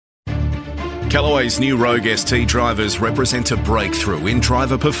Callaway's new Rogue ST drivers represent a breakthrough in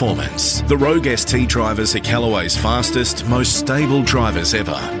driver performance. The Rogue ST drivers are Callaway's fastest, most stable drivers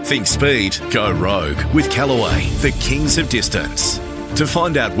ever. Think speed, go Rogue with Callaway, the kings of distance. To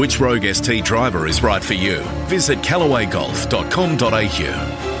find out which Rogue ST driver is right for you, visit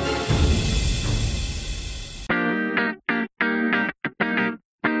callawaygolf.com.au.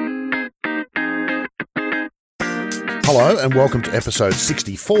 Hello and welcome to episode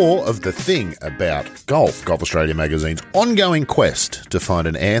 64 of The Thing About Golf, Golf Australia magazine's ongoing quest to find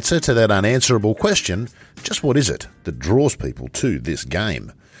an answer to that unanswerable question, just what is it that draws people to this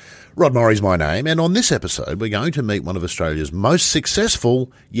game? Rod Morrie's my name, and on this episode we're going to meet one of Australia's most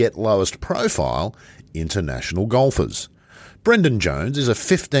successful, yet lowest profile, international golfers. Brendan Jones is a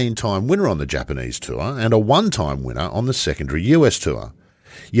 15-time winner on the Japanese Tour and a one-time winner on the secondary US Tour.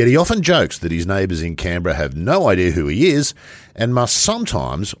 Yet he often jokes that his neighbours in Canberra have no idea who he is and must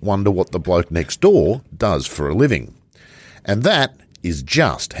sometimes wonder what the bloke next door does for a living. And that is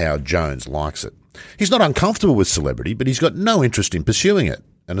just how Jones likes it. He's not uncomfortable with celebrity, but he's got no interest in pursuing it.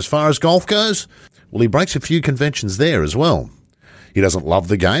 And as far as golf goes, well, he breaks a few conventions there as well. He doesn't love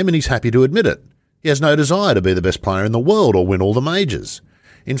the game and he's happy to admit it. He has no desire to be the best player in the world or win all the majors.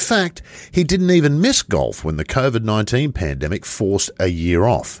 In fact, he didn't even miss golf when the COVID-19 pandemic forced a year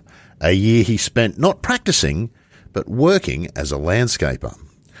off, a year he spent not practicing, but working as a landscaper.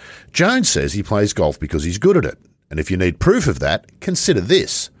 Jones says he plays golf because he's good at it, and if you need proof of that, consider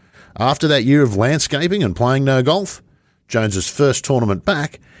this. After that year of landscaping and playing no golf, Jones's first tournament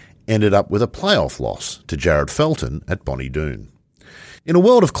back ended up with a playoff loss to Jared Felton at Bonnie Doon. In a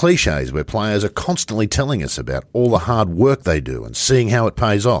world of cliches where players are constantly telling us about all the hard work they do and seeing how it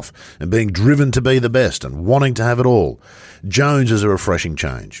pays off and being driven to be the best and wanting to have it all, Jones is a refreshing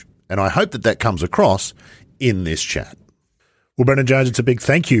change. And I hope that comes across in this chat. Well, Brendan Jones, it's a big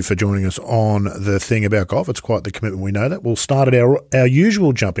thank you for joining us on The Thing About Golf. It's quite the commitment, we know that. We'll start at our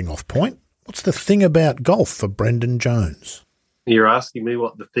usual jumping off point. What's the thing about golf for Brendan Jones? You're asking me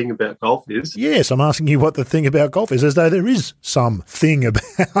what the thing about golf is? Yes, I'm asking you what the thing about golf is, as though there is some thing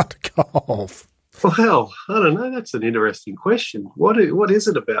about golf. Well, I don't know. That's an interesting question. What is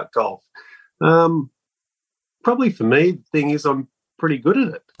it about golf? Probably for me, the thing is I'm pretty good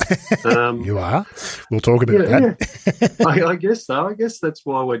at it. You are? We'll talk about that. Yeah. I guess so. I guess that's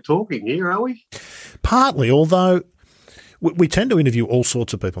why we're talking here, are we? Partly, although we tend to interview all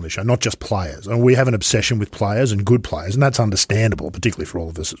sorts of people on this show, not just players. And we have an obsession with players and good players, and that's understandable, particularly for all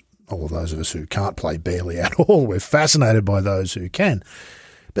of those of us who can't play barely at all. We're fascinated by those who can.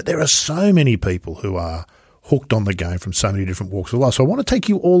 But there are so many people who are hooked on the game from so many different walks of life. So I want to take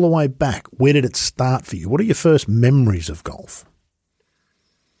you all the way back. Where did it start for you? What are your first memories of golf?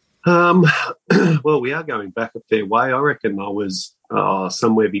 Well, we are going back a fair way. I reckon I was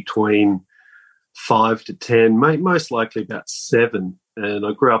somewhere between 5 to 10, most likely about 7. And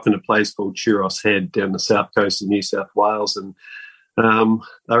I grew up in a place called Churros Head down the south coast of New South Wales. And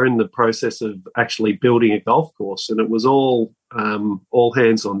they're in the process of actually building a golf course. And it was all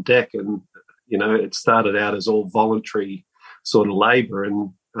hands on deck. And, you know, it started out as all voluntary sort of labour.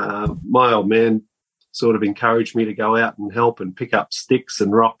 And my old man sort of encouraged me to go out and help and pick up sticks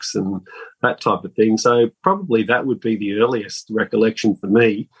and rocks and that type of thing. So probably that would be the earliest recollection for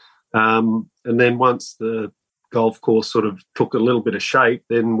me. And then once the golf course sort of took a little bit of shape,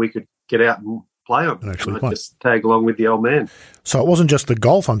 then we could get out and play on it. And I'd just tag along with the old man. So it wasn't just the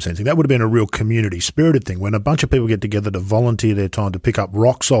golf I'm sensing. That would have been a real community-spirited thing when a bunch of people get together to volunteer their time to pick up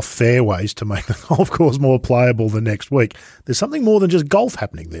rocks off fairways to make the golf course more playable the next week. There's something more than just golf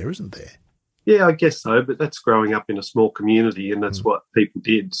happening there, isn't there? Yeah, I guess so, but that's growing up in a small community and that's what people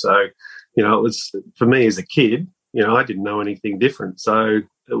did. So, you know, it was, for me as a kid, you know, I didn't know anything different. So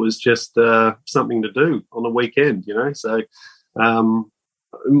it was just something to do on a weekend, you know. So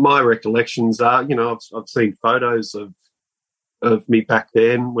my recollections are, you know, I've seen photos of me back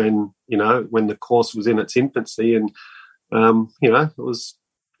then when, you know, when the course was in its infancy and, you know, it was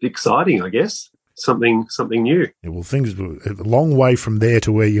exciting, I guess. Something new. Yeah, well, things were a long way from there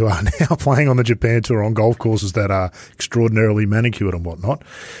to where you are now, playing on the Japan Tour on golf courses that are extraordinarily manicured and whatnot.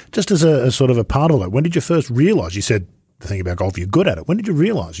 Just as a sort of a part of that, when did you first realise, you said the thing about golf, you're good at it. When did you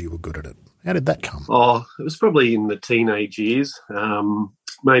realise you were good at it? How did that come? Oh, it was probably in the teenage years,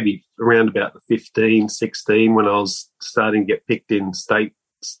 maybe around about the 15, 16 when I was starting to get picked in state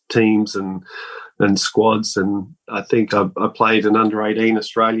teams and squads. And I think I played an under-18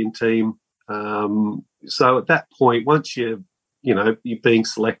 Australian team. So at that point, once you're being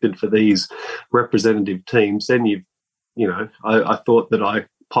selected for these representative teams, then I thought that I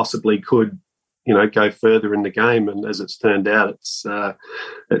possibly could, go further in the game. And as it's turned out,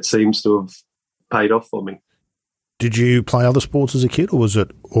 it seems to have paid off for me. Did you play other sports as a kid, or was it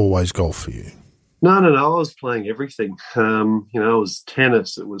always golf for you? No. I was playing everything. It was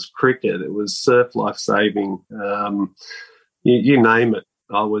tennis, it was cricket, it was surf life saving. You name it,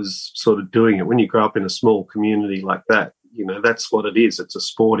 I was sort of doing it. When you grow up in a small community like that, that's what it is. It's a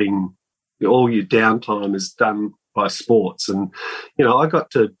sporting. All your downtime is done by sports, and I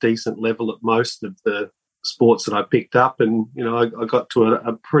got to a decent level at most of the sports that I picked up, and I got to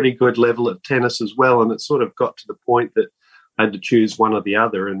a pretty good level at tennis as well, and it sort of got to the point that I had to choose one or the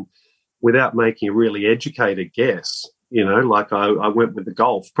other, and without making a really educated guess, I went with the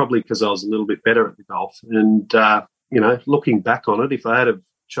golf, probably because I was a little bit better at the golf. And looking back on it, if I had have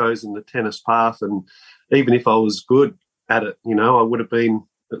chosen the tennis path, and even if I was good at it, I would have been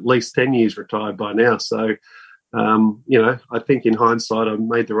at least 10 years retired by now. So I think in hindsight, I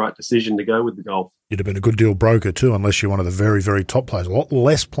made the right decision to go with the golf. You'd have been a good deal broker too, unless you're one of the very, very top players. A lot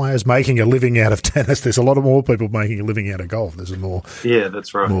less players making a living out of tennis. There's a lot of more people making a living out of golf. There's a more,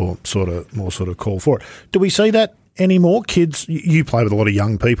 that's right, more sort of call for it. Do we see that anymore? Kids, you play with a lot of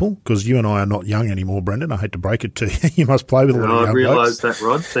young people, because you and I are not young anymore, Brendan. I hate to break it to you. You must play with a lot of young I realised that,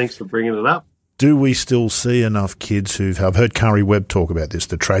 Rod. Thanks for bringing it up. Do we still see enough kids I've heard Kari Webb talk about this,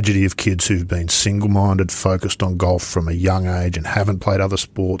 the tragedy of kids who've been single-minded, focused on golf from a young age and haven't played other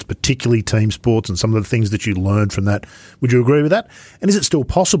sports, particularly team sports, and some of the things that you learned from that. Would you agree with that? And is it still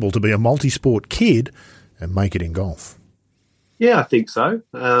possible to be a multi-sport kid and make it in golf? Yeah, I think so.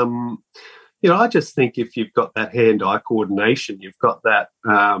 I just think if you've got that hand-eye coordination, you've got that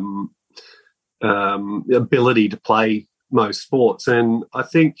ability to play most sports. And I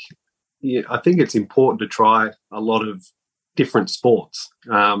think it's important to try a lot of different sports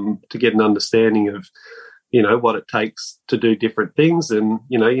to get an understanding of, what it takes to do different things. And,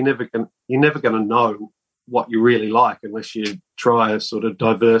 you're never going to know what you really like unless you try a sort of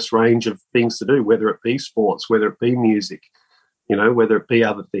diverse range of things to do, whether it be sports, whether it be music, whether it be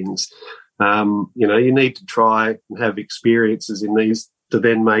other things. You need to try and have experiences in these to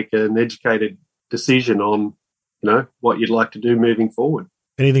then make an educated decision on, what you'd like to do moving forward.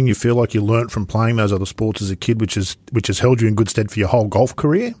 Anything you feel like you learnt from playing those other sports as a kid, which has held you in good stead for your whole golf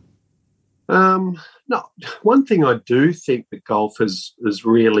career? No. One thing I do think that golf has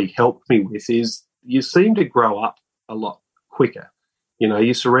really helped me with is you seem to grow up a lot quicker.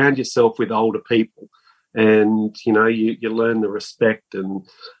 You surround yourself with older people, and you learn the respect and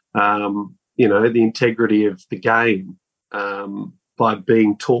the integrity of the game by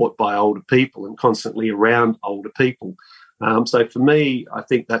being taught by older people and constantly around older people. So for me, I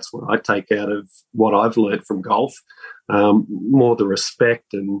think that's what I take out of what I've learned from golf, more the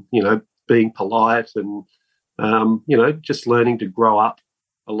respect and, being polite and, just learning to grow up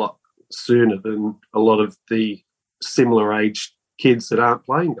a lot sooner than a lot of the similar age kids that aren't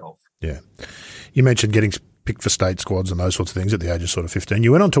playing golf. Yeah. You mentioned getting picked for state squads and those sorts of things at the age of sort of 15.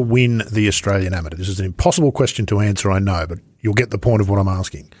 You went on to win the Australian Amateur. This is an impossible question to answer, I know, but you'll get the point of what I'm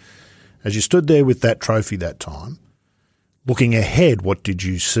asking. As you stood there with that trophy that time, looking ahead, what did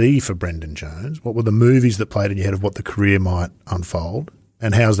you see for Brendan Jones? What were the movies that played in your head of what the career might unfold?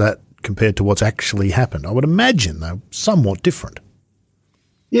 And how's that compared to what's actually happened? I would imagine they're somewhat different.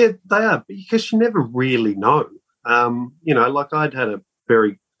 Yeah, they are, because you never really know. I'd had a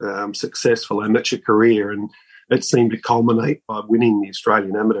very successful amateur career, and it seemed to culminate by winning the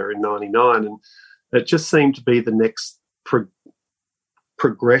Australian Amateur in 99. And it just seemed to be the next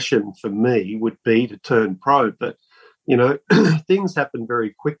progression for me would be to turn pro. But things happen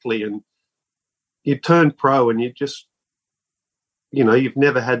very quickly, and you turn pro and you just, you've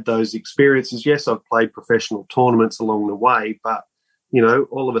never had those experiences. Yes, I've played professional tournaments along the way, but,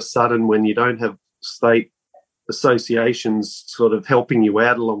 all of a sudden when you don't have state associations sort of helping you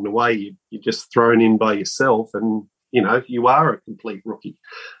out along the way, you're just thrown in by yourself and, you are a complete rookie.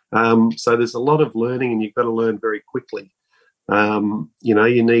 So there's a lot of learning, and you've got to learn very quickly.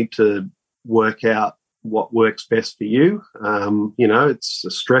 You need to work out what works best for you. It's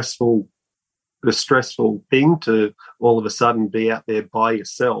a stressful thing to all of a sudden be out there by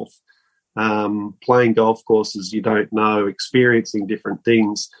yourself, playing golf courses you don't know, experiencing different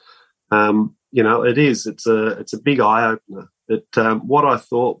things. It's a big eye opener. What I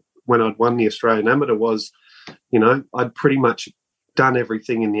thought when I'd won the Australian Amateur was, I'd pretty much done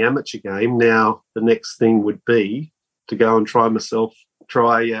everything in the amateur game. Now the next thing would be to go and try my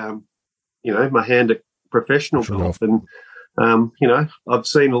hand at professional golf. And, I've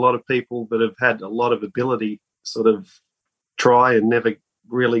seen a lot of people that have had a lot of ability sort of try and never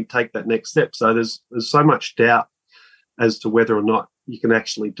really take that next step. So there's so much doubt as to whether or not you can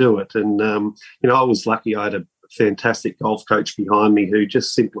actually do it. And, I was lucky. I had a fantastic golf coach behind me who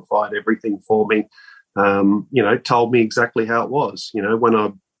just simplified everything for me. Told me exactly how it was.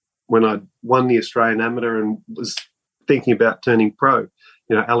 When I won the Australian Amateur and was thinking about turning pro,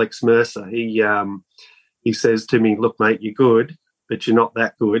 Alex Mercer, he says to me, "Look, mate, you're good, but you're not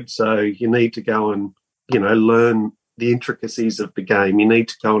that good. So you need to go and learn the intricacies of the game. You need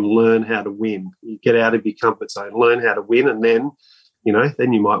to go and learn how to win. You get out of your comfort zone, learn how to win, and then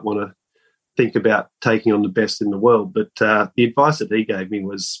you might want to think about taking on the best in the world." But the advice that he gave me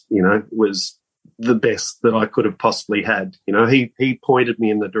was the best that I could have possibly had. He pointed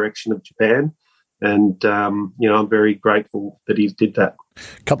me in the direction of Japan, and I'm very grateful that he did that.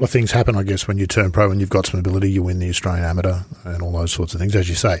 A couple of things happen, I guess, when you turn pro and you've got some ability. You win the Australian Amateur and all those sorts of things. As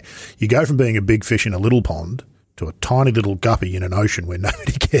you say, you go from being a big fish in a little pond to a tiny little guppy in an ocean where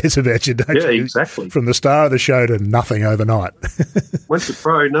nobody cares about you, don't you? Yeah, exactly. From the star of the show to nothing overnight. Once you're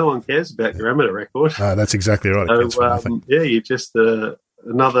pro, no one cares about your amateur record. That's exactly right. You're just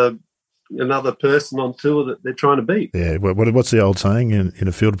another person on tour that they're trying to beat. Yeah, what's the old saying in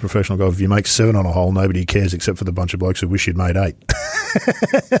a field of professional golf? If you make 7 on a hole, nobody cares except for the bunch of blokes who wish you'd made 8.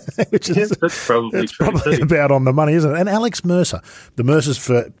 That's probably about on the money, isn't it? And Alex Mercer. The Mercers,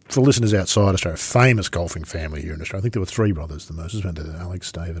 for listeners outside Australia, famous golfing family here in Australia. I think there were 3 brothers, the Mercers, went to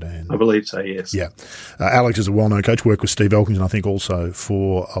Alex, David and... I believe so, yes. Yeah. Alex is a well-known coach, worked with Steve Elkington, I think, also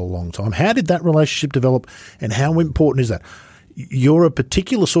for a long time. How did that relationship develop and how important is that? You're a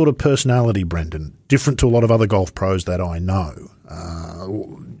particular sort of personality, Brendan, different to a lot of other golf pros that I know.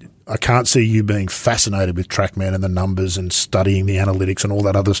 I can't see you being fascinated with TrackMan and the numbers and studying the analytics and all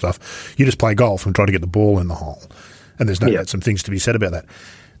that other stuff. You just play golf and try to get the ball in the hole. And there's no doubt some things to be said about that.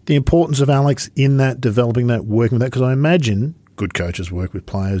 The importance of Alex in that, developing that, working with that, because I imagine good coaches work with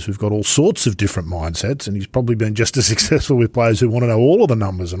players who've got all sorts of different mindsets, and he's probably been just as successful with players who want to know all of the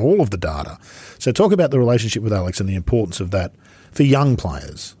numbers and all of the data. So talk about the relationship with Alex and the importance of that for young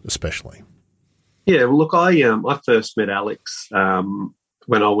players especially. Yeah, well, look, I first met Alex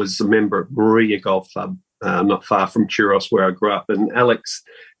when I was a member at Maria Golf Club, not far from Churros where I grew up. And Alex,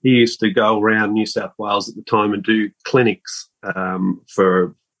 he used to go around New South Wales at the time and do clinics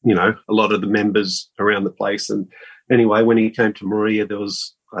for, a lot of the members around the place. And anyway, when he came to Maria, there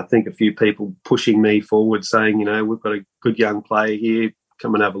was, I think, a few people pushing me forward saying, we've got a good young player here,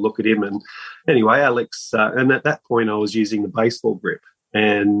 come and have a look at him. And anyway, Alex, and at that point I was using the baseball grip.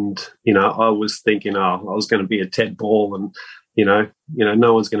 And, I was thinking, I was going to be a Ted Ball and, no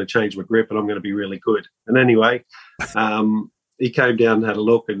one's going to change my grip and I'm going to be really good. And anyway, he came down and had a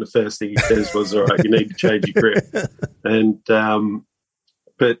look, and the first thing he says was, "All right, you need to change your grip." And, and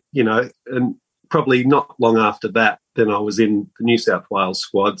probably not long after that, then I was in the New South Wales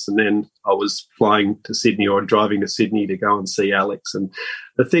squads, and then I was flying to Sydney or driving to Sydney to go and see Alex. And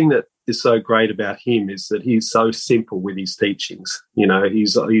the thing that is so great about him is that he's so simple with his teachings.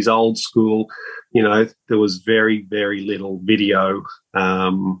 He's old school. There was very, very little video.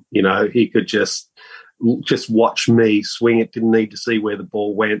 He could just watch me swing it, didn't need to see where the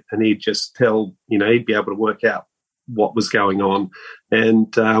ball went, and he'd just tell, he'd be able to work out what was going on.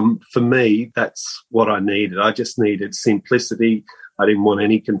 And for me, that's what I needed. I just needed simplicity. I didn't want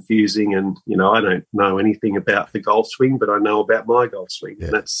any confusing, and I don't know anything about the golf swing, but I know about my golf swing. Yeah.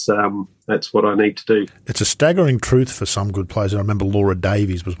 And that's what I need to do. It's a staggering truth for some good players. I remember Laura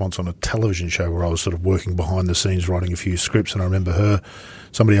Davies was once on a television show where I was sort of working behind the scenes writing a few scripts, and I remember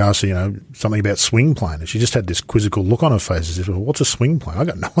somebody asked her, something about swing plane, and she just had this quizzical look on her face as if, well, what's a swing plane? I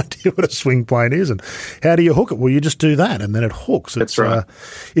got no idea what a swing plane is, and how do you hook it? Well, you just do that, and then it hooks. That's right.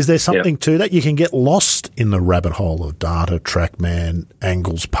 Is there something to that? You can get lost in the rabbit hole of data, TrackMan,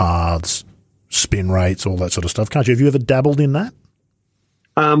 angles, paths, spin rates, all that sort of stuff, can't you? Have you ever dabbled in that?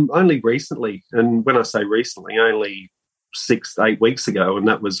 Only recently, and when I say recently, only 6 to 8 weeks ago, and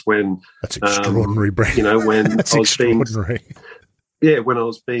that was when... That's extraordinary, Brent. When That's extraordinary. When I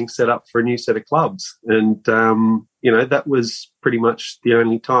was being set up for a new set of clubs. And, that was pretty much the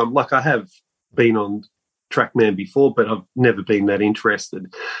only time. Like, I have been on TrackMan before, but I've never been that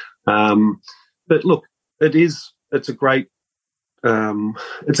interested. But look, it's a great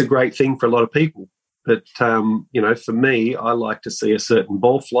thing for a lot of people. But, for me, I like to see a certain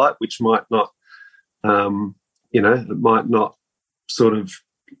ball flight, which might not, it might not sort of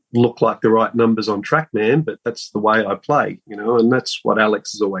look like the right numbers on TrackMan, but that's the way I play, and that's what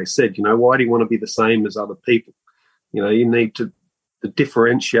Alex has always said, why do you want to be the same as other people? You need to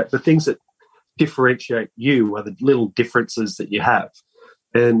differentiate. The things that differentiate you are the little differences that you have.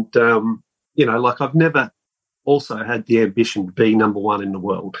 And, I've never also had the ambition to be number one in the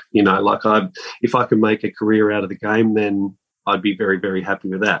world. If I can make a career out of the game, then I'd be very, very happy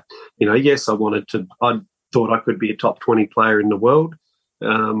with that. Yes, I'd thought I could be a top 20 player in the world,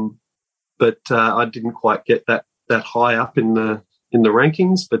 but I didn't quite get that high up in the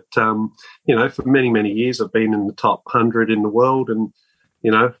rankings. But for many years I've been in the top 100 in the world, and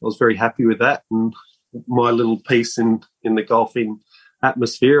I was very happy with that. And my little piece in the golfing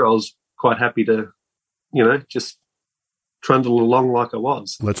atmosphere, I was quite happy to just trundle along like I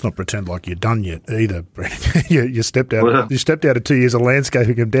was. Let's not pretend like you're done yet either, Brett. you stepped out. Well, you stepped out of 2 years of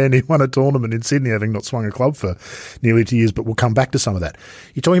landscaping and Dandy won a tournament in Sydney, having not swung a club for nearly 2 years. But we'll come back to some of that.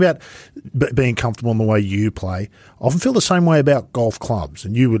 You're talking about being comfortable in the way you play. I often feel the same way about golf clubs,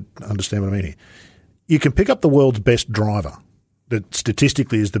 and you would understand what I mean here. You can pick up the world's best driver that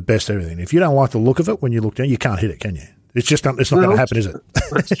statistically is the best everything. If you don't like the look of it when you look down, you can't hit it, can you? It's not going to happen, is it?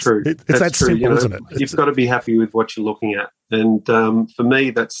 That's true. It's that true, simple, isn't it? You've got to be happy with what you're looking at. And for me,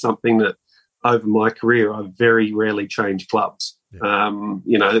 that's something that over my career, I've very rarely changed clubs. Yeah.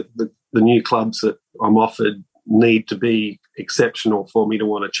 The new clubs that I'm offered need to be exceptional for me to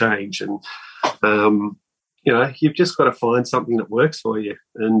want to change. And, you've just got to find something that works for you.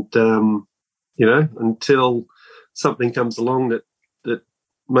 And, until something comes along that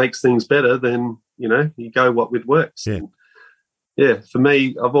makes things better, then you go with works. Yeah. For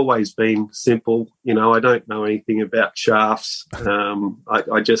me, I've always been simple. I don't know anything about shafts.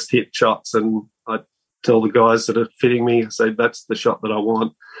 I just hit shots, and I tell the guys that are fitting me, I say, that's the shot that I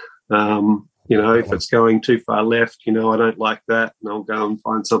want. If it's going too far left, I don't like that, and I'll go and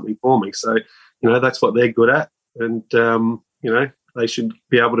find something for me. So, that's what they're good at. And, they should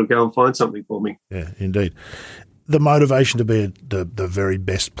be able to go and find something for me. Yeah, indeed. The motivation to be the very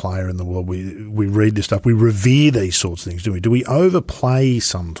best player in the world, we read this stuff, we revere these sorts of things, do we? Do we overplay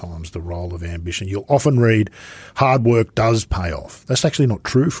sometimes the role of ambition? You'll often read hard work does pay off. That's actually not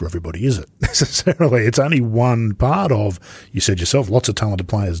true for everybody, is it? Necessarily. It's only one part of, you said yourself, lots of talented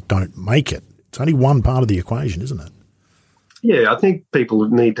players don't make it. It's only one part of the equation, isn't it? Yeah, I think people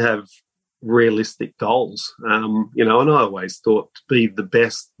need to have realistic goals. And I always thought to be the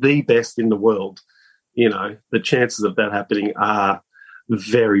best in the world, the chances of that happening are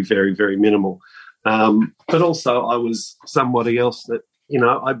very, very, very minimal. But also I was somebody else that,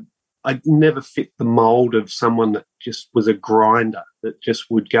 I never fit the mould of someone that just was a grinder, that just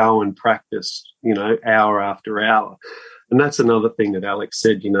would go and practice, hour after hour. And that's another thing that Alex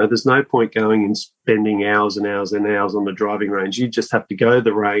said, there's no point going and spending hours and hours and hours on the driving range. You just have to go to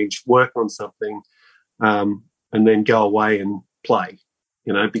the range, work on something, and then go away and play,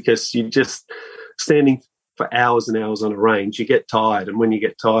 because you just standing for hours and hours on a range, you get tired. And when you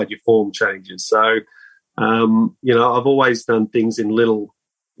get tired, your form changes. So, I've always done things in little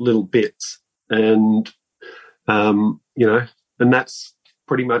bits, and, and that's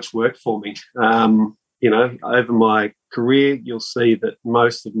pretty much worked for me. Over my career, you'll see that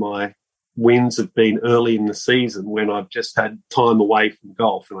most of my wins have been early in the season when I've just had time away from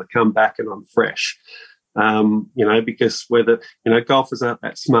golf, and I come back and I'm fresh. Because golfers aren't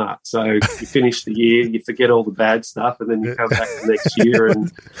that smart. So you finish the year, you forget all the bad stuff, and then you come back the next year and,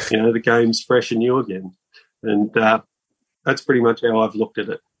 the game's fresh and new again. And that's pretty much how I've looked at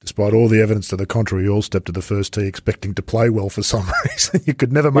it. Despite all the evidence to the contrary, you all stepped to the first tee expecting to play well for some reason. You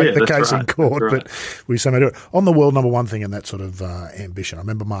could never make the case in court, but we somehow do it. On the world number one thing and that sort of ambition, I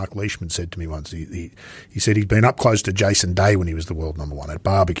remember Mark Leishman said to me once, he said he'd been up close to Jason Day when he was the world number one at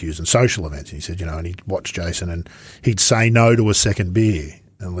barbecues and social events. And he said, and he'd watch Jason and he'd say no to a second beer.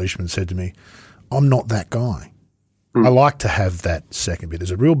 And Leishman said to me, I'm not that guy. I like to have that second beer.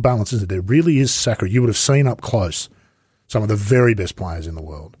 There's a real balance, isn't there? There really is saccharine. You would have seen up close some of the very best players in the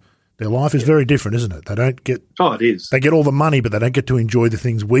world. Their life is very different, isn't it? They don't get. Oh, it is. They get all the money, but they don't get to enjoy the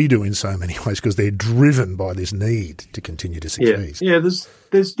things we do in so many ways because they're driven by this need to continue to succeed. Yeah.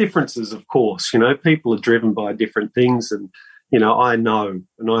 There's differences, of course. People are driven by different things, and I know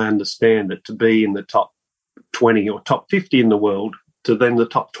and I understand that to be in the top 20 or top 50 in the world, to then the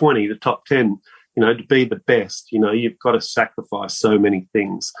top 20, the top 10, to be the best, you've got to sacrifice so many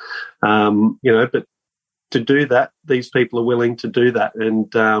things, but to do that, these people are willing to do that. And,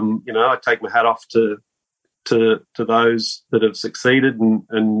 I take my hat off to those that have succeeded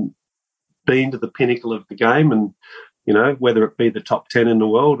and been to the pinnacle of the game. And, whether it be the top 10 in the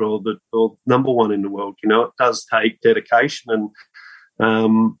world or number one in the world, it does take dedication.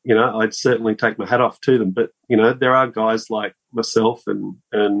 And, I'd certainly take my hat off to them. But, there are guys like myself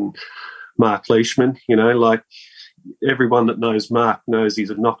and Mark Leishman, like everyone that knows Mark knows he's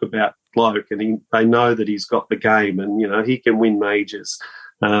a knockabout bloke, and they know that he's got the game, and he can win majors.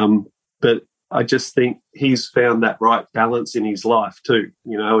 But I just think he's found that right balance in his life too.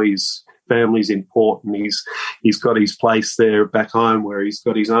 His family's important. He's got his place there back home where he's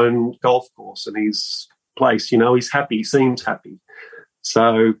got his own golf course, and he's place. He's happy. He seems happy.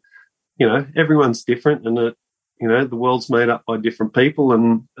 So, everyone's different, and the world's made up by different people,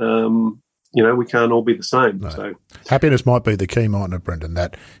 and we can't all be the same. No. So happiness might be the key, mightn't it, Brendan?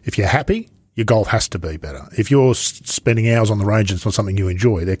 That if you're happy, your golf has to be better. If you're spending hours on the range and it's not something you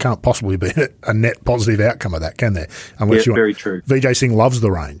enjoy, there can't possibly be a net positive outcome of that, can there? Very true. Vijay Singh loves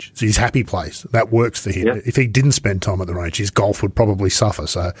the range. It's his happy place. That works for him. Yeah. If he didn't spend time at the range, his golf would probably suffer.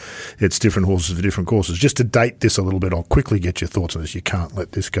 So it's different horses for different courses. Just to date this a little bit, I'll quickly get your thoughts on this. You can't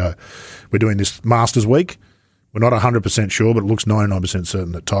let this go. We're doing this Masters week. We're not 100% sure, but it looks 99%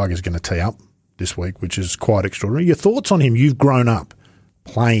 certain that Tiger's going to tee up this week, which is quite extraordinary. Your thoughts on him? You've grown up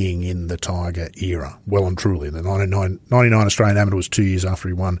playing in the Tiger era, well and truly. The 99 Australian Amateur was 2 years after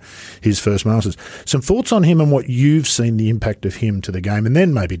he won his first Masters. Some thoughts on him and what you've seen the impact of him to the game, and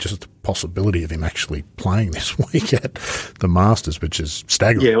then maybe just the possibility of him actually playing this week at the Masters, which is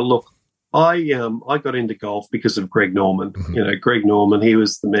staggering. Yeah, look, I got into golf because of Greg Norman. Mm-hmm. Greg Norman, he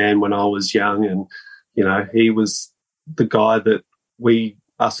was the man when I was young, and, he was the guy that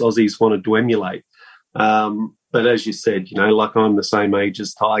us Aussies wanted to emulate. But as you said, I'm the same age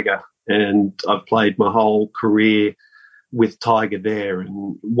as Tiger, and I've played my whole career with Tiger there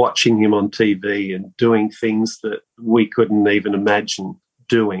and watching him on TV and doing things that we couldn't even imagine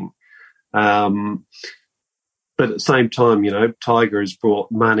doing. But at the same time, Tiger has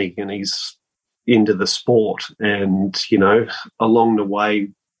brought money and he's into the sport, and, along the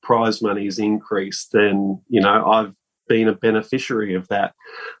way, prize money has increased, and, I've been a beneficiary of that.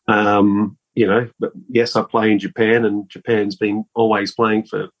 But yes, I play in Japan, and Japan's been always playing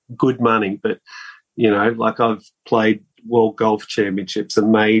for good money. But, I've played World Golf Championships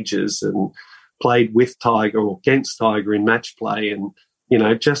and majors and played with Tiger or against Tiger in match play. And,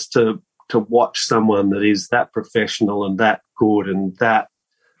 just to watch someone that is that professional and that good and that,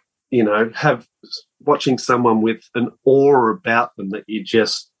 watching someone with an aura about them that you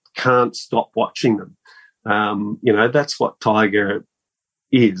just can't stop watching them. That's what Tiger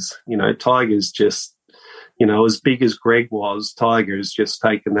is. Tiger's just, as big as Greg was, Tiger's just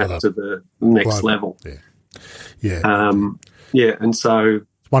taken that to the next level. Yeah. And so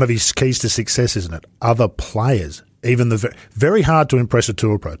it's one of his keys to success, isn't it? Other players, even very hard to impress a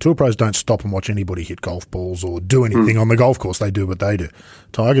tour pro. Tour pros don't stop and watch anybody hit golf balls or do anything on the golf course. They do what they do.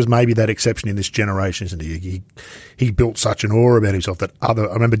 Tiger's maybe that exception in this generation, isn't he? He built such an aura about himself that I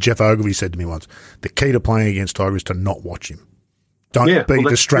remember Jeff Ogilvy said to me once, the key to playing against Tiger is to not watch him. Don't be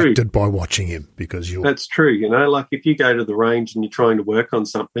distracted by watching him, because you'll... That's true. If you go to the range and you're trying to work on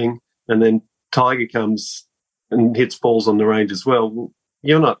something and then Tiger comes and hits balls on the range as well,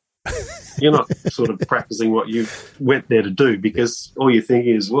 you're not sort of practicing what you went there to do, because all you're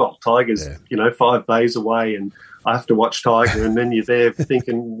thinking is, well, Tiger's, 5 days away and I have to watch Tiger, and then you're there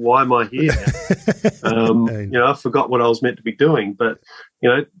thinking, why am I here now? I forgot what I was meant to be doing. But,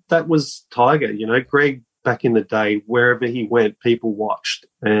 that was Tiger. Greg, back in the day, wherever he went, people watched.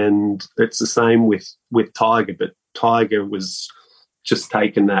 And it's the same with Tiger, but Tiger was just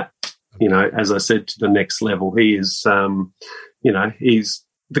taking that, as I said, to the next level. He is, he's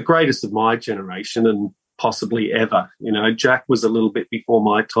the greatest of my generation and possibly ever. Jack was a little bit before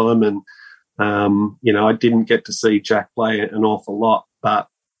my time, and, I didn't get to see Jack play an awful lot, but,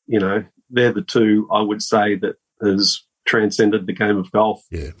 they're the two I would say that has transcended the game of golf.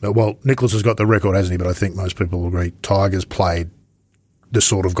 Yeah. Well, Nicklaus has got the record, hasn't he? But I think most people will agree Tiger's played the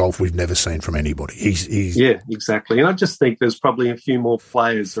sort of golf we've never seen from anybody. Yeah, exactly. And I just think there's probably a few more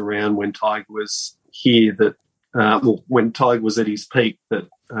players around when Tiger was here that, when Tiger was at his peak, that,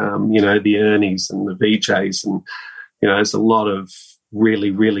 the Ernies and the VJs, and, there's a lot of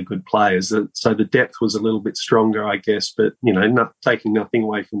really, really good players. So the depth was a little bit stronger, I guess, but, not taking nothing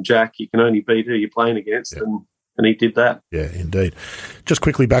away from Jack. You can only beat who you're playing against, and he did that. Yeah, indeed. Just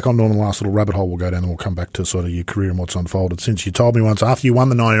quickly back on the last little rabbit hole we'll go down, and we'll come back to sort of your career and what's unfolded. Since you told me once, after you won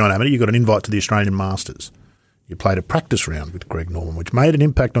the 99 Amateur, you got an invite to the Australian Masters. You played a practice round with Greg Norman, which made an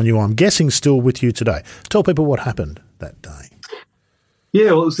impact on you, I'm guessing still with you today. Tell people what happened that day.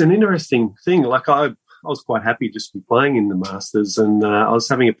 Yeah, well, it was an interesting thing. I was quite happy just to be playing in the Masters, and I was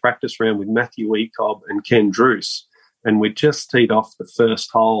having a practice round with Matthew Ecob and Ken Druce, and we just teed off the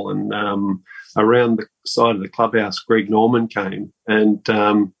first hole, and around the side of the clubhouse, Greg Norman came, and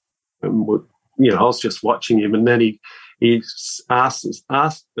I was just watching him, and then he asked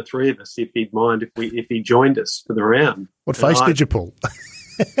the three of us if he'd mind if he joined us for the round. What face did you pull?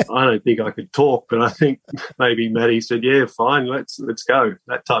 I don't think I could talk, but I think maybe Matty said, "Yeah, fine, let's go,"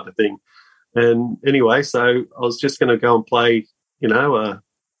 that type of thing. And anyway, so I was just going to go and play, a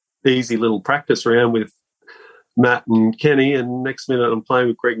easy little practice round with Matt and Kenny, and next minute I'm playing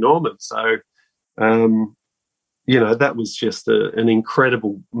with Greg Norman. So that was just an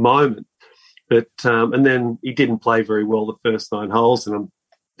incredible moment. But and then he didn't play very well the first 9 holes, and I'm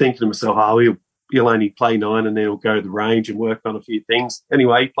thinking to myself, he'll only play 9 and then he'll go to the range and work on a few things.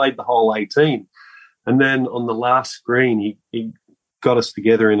 Anyway, he played the whole 18. And then on the last green, he got us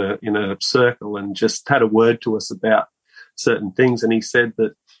together in a circle and just had a word to us about certain things. And he said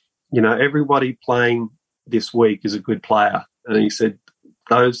that, everybody playing this week is a good player. And he said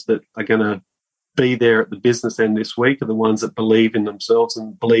those that are going to be there at the business end this week are the ones that believe in themselves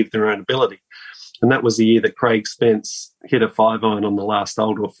and believe their own ability. And that was the year that Craig Spence hit a 5-iron on the last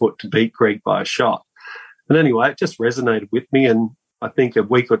hole to a foot to beat Greg by a shot. And anyway, it just resonated with me. And I think a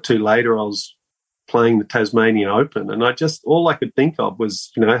week or two later, I was playing the Tasmanian Open, and all I could think of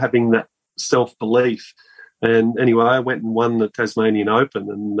was, having that self-belief. And anyway, I went and won the Tasmanian Open,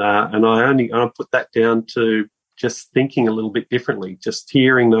 and I put that down to just thinking a little bit differently. Just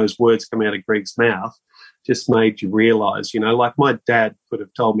hearing those words come out of Greg's mouth just made you realise, like my dad could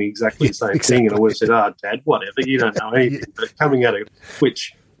have told me exactly the same thing, and I would have said, Dad, whatever, you don't know anything. But coming out of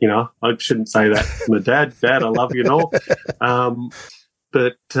which, I shouldn't say that to my dad. Dad, I love you and all.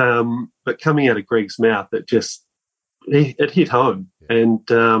 But coming out of Greg's mouth, it hit home. And,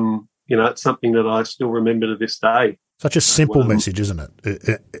 it's something that I still remember to this day. Such a simple message, isn't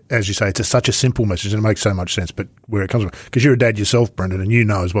it? As you say, it's such a simple message, and it makes so much sense. But where it comes from, because you're a dad yourself, Brendan, and you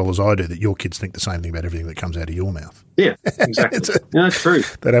know as well as I do that your kids think the same thing about everything that comes out of your mouth. Yeah, exactly. It's true.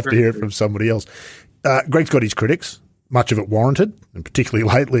 They'd have to hear it from somebody else. Greg's got his critics, much of it warranted, and particularly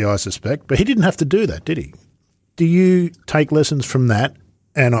lately, I suspect. But he didn't have to do that, did he? Do you take lessons from that?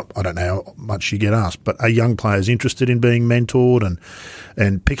 And I don't know how much you get asked, but are young players interested in being mentored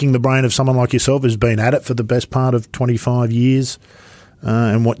and picking the brain of someone like yourself who's been at it for the best part of 25 years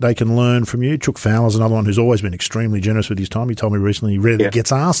and what they can learn from you? Chuck Fowler's another one who's always been extremely generous with his time. He told me recently he rarely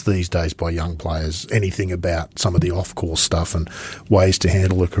gets asked these days by young players anything about some of the off-course stuff and ways to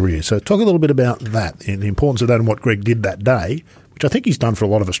handle a career. So talk a little bit about that and the importance of that and what Greg did that day, which I think he's done for a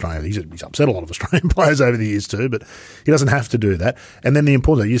lot of Australians. He's upset a lot of Australian players over the years too, but he doesn't have to do that. And then the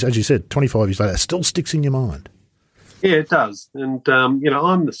importance, as you said, 25 years later, it still sticks in your mind. Yeah, it does. And,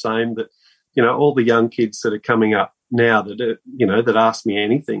 I'm the same that, all the young kids that are coming up now that ask me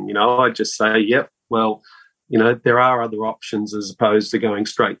anything, I just say, yep, well, there are other options as opposed to going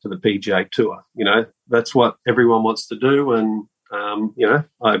straight to the PGA Tour. That's what everyone wants to do. And,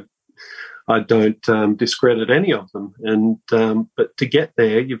 I don't discredit any of them, and but to get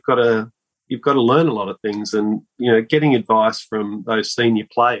there, you've got to learn a lot of things, and getting advice from those senior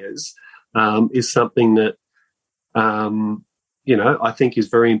players is something that I think is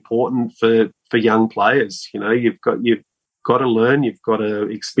very important for young players. You've got to learn, you've got to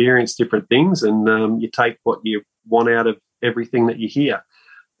experience different things, and you take what you want out of everything that you hear.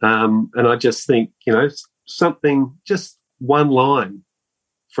 And I just think something, just one line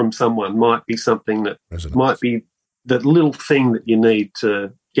from someone might be something that might be the little thing that you need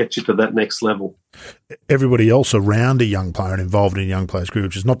to get you to that next level. Everybody else around a young player and involved in a young player's career,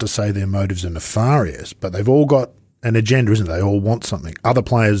 which is not to say their motives are nefarious, but they've all got an agenda, isn't it? They all want something. Other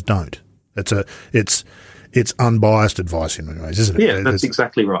players don't. It's unbiased advice in many ways, isn't it? Yeah, that's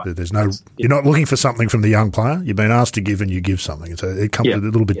exactly right. You're not looking for something from the young player. You've been asked to give, and you give something. So it comes a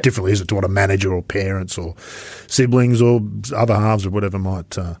little bit differently, isn't it, to what a manager or parents or siblings or other halves or whatever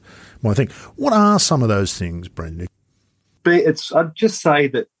might think. What are some of those things, Brendan? I'd just say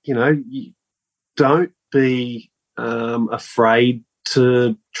that you don't be afraid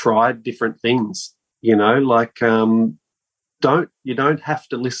to try different things. You don't have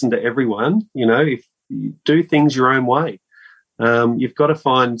to listen to everyone. If you do things your own way. You've got to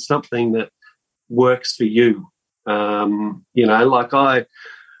find something that works for you. I've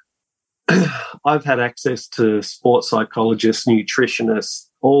had access to sports psychologists, nutritionists,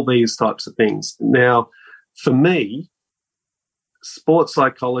 all these types of things. Now, for me, sports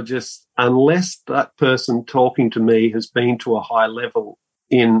psychologists, unless that person talking to me has been to a high level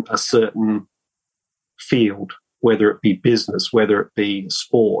in a certain field, whether it be business, whether it be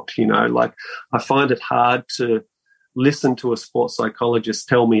sport, I find it hard to listen to a sports psychologist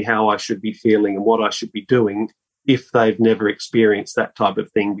tell me how I should be feeling and what I should be doing if they've never experienced that type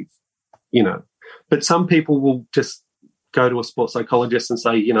of thing, But some people will just go to a sports psychologist and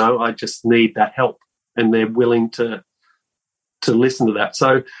say, I just need that help, and they're willing to listen to that.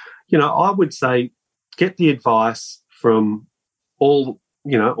 So, I would say get the advice from all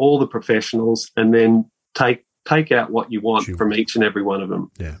the professionals, and then take out what you want from each and every one of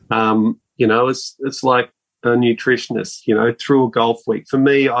them. Yeah. It's like a nutritionist, through a golf week. For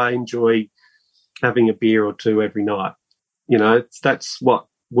me, I enjoy having a beer or two every night. That's what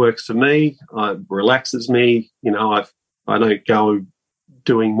works for me. It relaxes me. I don't go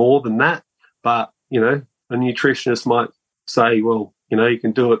doing more than that. But, a nutritionist might say, well, you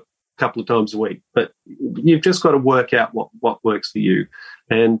can do it a couple of times a week. But you've just got to work out what works for you.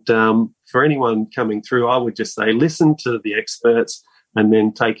 And for anyone coming through, I would just say listen to the experts and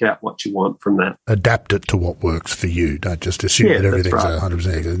then take out what you want from that. Adapt it to what works for you. Don't just assume that everything's right.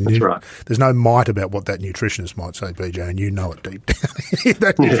 100%. That's right. There's no might about what that nutritionist might say, PJ, and you know it deep down.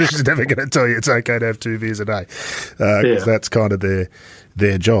 That nutritionist is never going to tell you it's okay to have 2 beers a day because that's kind of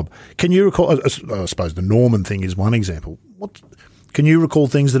their job. Can you recall, I suppose the Norman thing is one example. Can you recall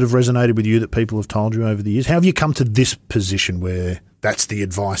things that have resonated with you that people have told you over the years? How have you come to this position where that's the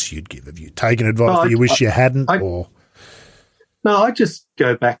advice you'd give? Have you taken advice that you wish you hadn't? No, I just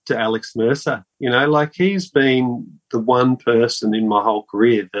go back to Alex Mercer. He's been the one person in my whole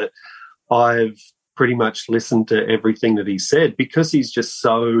career that I've pretty much listened to everything that he said because he's just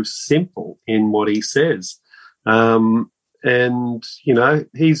so simple in what he says. He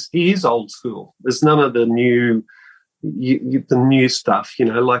is old school. There's none of the new stuff,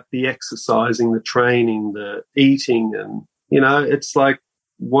 like the exercising, the training, the eating, and, it's like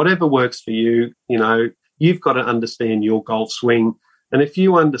whatever works for you, you've got to understand your golf swing. And if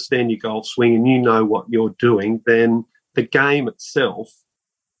you understand your golf swing and you know what you're doing, then the game itself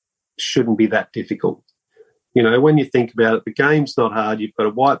shouldn't be that difficult. When you think about it, the game's not hard. You've got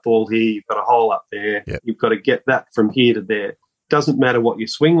a white ball here, you've got a hole up there. Yep. You've got to get that from here to there. Doesn't matter what your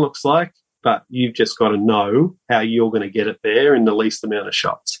swing looks like, but you've just got to know how you're going to get it there in the least amount of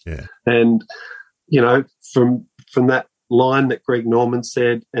shots. Yeah. And, from that line that Greg Norman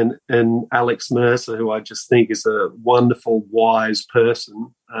said and Alex Mercer, who I just think is a wonderful, wise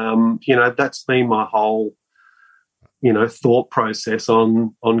person, that's been my whole, thought process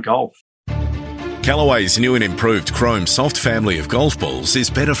on golf. Callaway's new and improved Chrome Soft family of golf balls is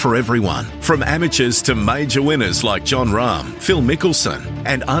better for everyone, from amateurs to major winners like John Rahm, Phil Mickelson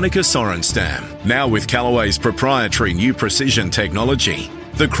and Annika Sorenstam. Now with Callaway's proprietary new precision technology,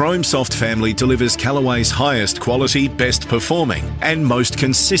 the Chrome Soft family delivers Callaway's highest quality, best performing and most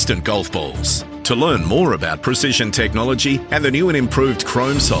consistent golf balls. To learn more about precision technology and the new and improved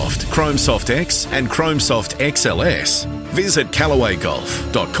Chrome Soft X and Chrome Soft XLS, visit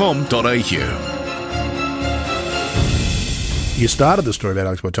callawaygolf.com.au. You started the story about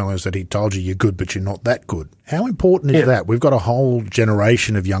Alex by telling us that he told you you're good, but you're not that good. How important is that? We've got a whole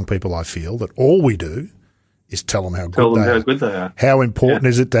generation of young people, I feel, that all we do is tell them how good they are. How important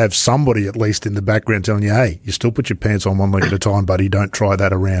is it to have somebody at least in the background telling you, hey, you still put your pants on one leg at a time, buddy, don't try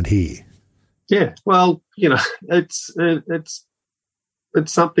that around here? Yeah, well, it's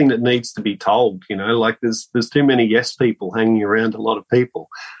something that needs to be told, like there's too many yes people hanging around a lot of people.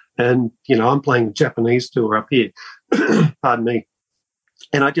 And, I'm playing the Japanese tour up here, pardon me,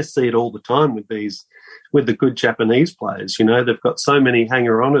 and I just see it all the time with the good Japanese players. They've got so many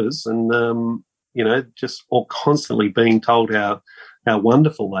hanger-oners and, just all constantly being told how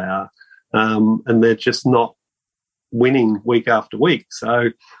wonderful they are. And they're just not winning week after week.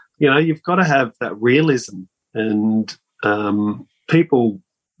 So, you've got to have that realism and people,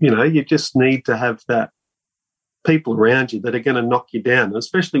 you just need to have that people around you that are going to knock you down,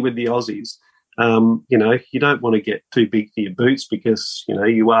 especially with the Aussies. You don't want to get too big for your boots because,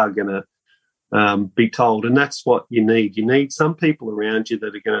 you are going to be told. And that's what you need. You need some people around you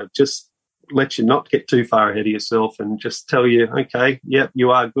that are going to just let you not get too far ahead of yourself and just tell you, okay, yep,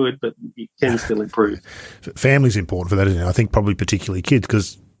 you are good, but you can still improve. Family's important for that, isn't it? I think probably particularly kids,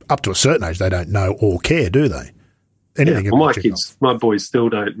 because up to a certain age they don't know or care, do they? My kids, my boys still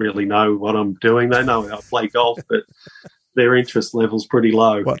don't really know what I'm doing. They know I play golf, but their interest level's pretty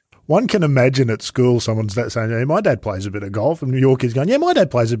low. One can imagine at school someone's saying, hey, my dad plays a bit of golf, and your kid's going, yeah, my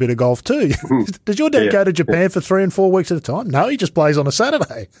dad plays a bit of golf too. Does your dad go to Japan for 3 and 4 weeks at a time? No, he just plays on a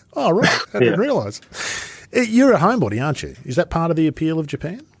Saturday. Oh, right. I didn't realise. You're a homebody, aren't you? Is that part of the appeal of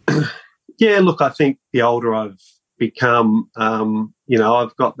Japan? Yeah, look, I think the older I've become,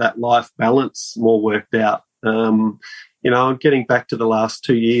 I've got that life balance more worked out. I'm getting back to the last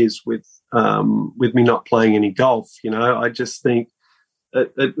 2 years with me not playing any golf. I just think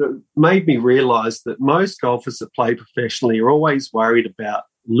it made me realise that most golfers that play professionally are always worried about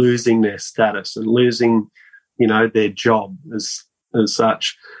losing their status and losing, their job as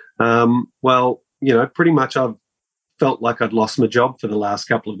such. Pretty much I've felt like I'd lost my job for the last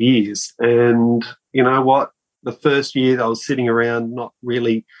couple of years. And you know what? The first year I was sitting around not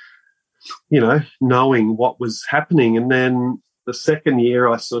really, knowing what was happening. And then the second year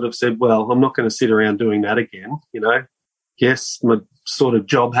I sort of said, well, I'm not going to sit around doing that again. Yes, my sort of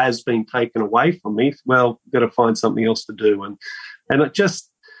job has been taken away from me. Well, I've got to find something else to do. And it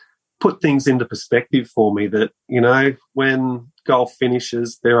just, put things into perspective for me that, when golf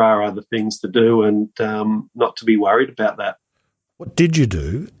finishes, there are other things to do, and not to be worried about that. What did you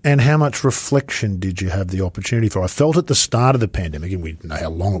do, and how much reflection did you have the opportunity for? I felt at the start of the pandemic, and we didn't know how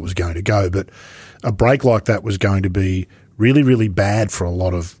long it was going to go, but a break like that was going to be really, really bad for a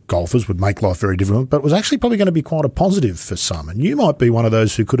lot of golfers, would make life very difficult, but it was actually probably going to be quite a positive for some. And you might be one of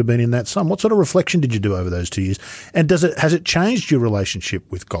those who could have been in that some. What sort of reflection did you do over those 2 years? And has it changed your relationship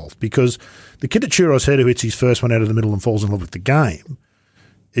with golf? Because the kid at Churros Head who hits his first one out of the middle and falls in love with the game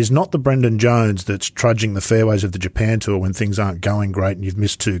is not the Brendan Jones that's trudging the fairways of the Japan Tour when things aren't going great and you've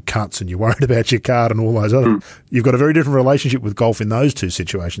missed 2 cuts and you're worried about your card and all those other. You've got a very different relationship with golf in those 2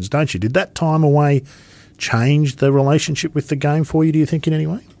 situations, don't you? Did that time away change the relationship with the game for you, do you think, in any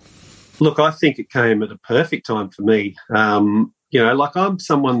way? Look, I think it came at a perfect time for me. I'm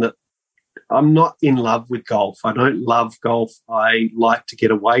someone that I'm not in love with golf. I don't love golf. I like to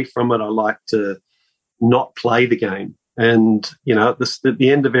get away from it. I like to not play the game. And, at the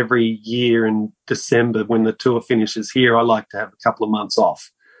end of every year in December when the tour finishes here, I like to have a couple of months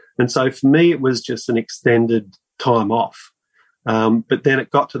off. And so for me, it was just an extended time off. But then it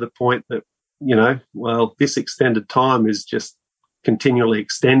got to the point that, this extended time is just continually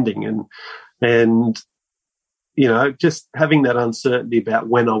extending. And just having that uncertainty about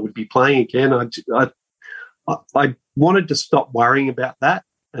when I would be playing again, I wanted to stop worrying about that.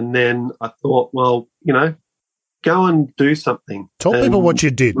 And then I thought, go and do something. Tell people what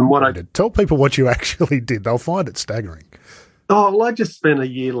you did. Tell people what you actually did. They'll find it staggering. Oh, well, I just spent a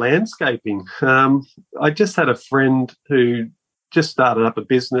year landscaping. I just had a friend who just started up a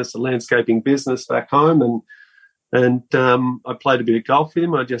landscaping business back home, and I played a bit of golf with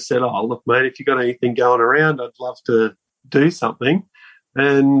him. I just said, "Oh, look, mate, if you got anything going around, I'd love to do something."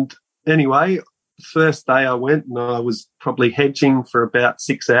 And anyway, first day I went and I was probably hedging for about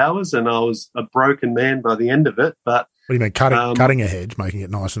 6 hours and I was a broken man by the end of it. But what do you mean, cutting a hedge, making it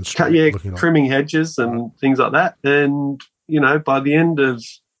nice and straight? Trimming hedges and things like that. And, by the end of,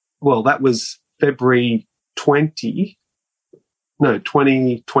 that was February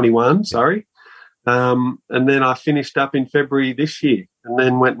 2021, sorry. And then I finished up in February this year and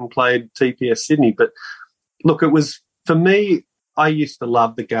then went and played TPS Sydney. But look, it was, for me, I used to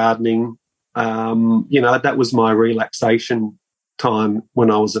love the gardening. That was my relaxation time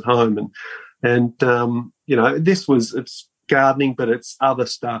when I was at home. And it's gardening, but it's other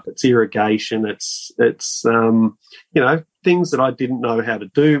stuff. It's irrigation. It's things that I didn't know how to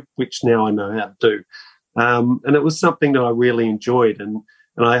do, which now I know how to do. And it was something that I really enjoyed. And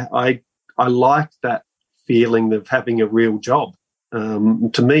I liked that feeling of having a real job.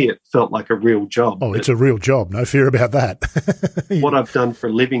 To me, it felt like a real job. Oh, it's a real job. No fear about that. What I've done for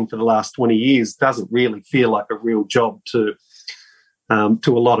a living for the last 20 years doesn't really feel like a real job to a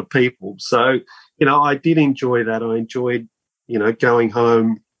lot of people. So, I did enjoy that. I enjoyed, going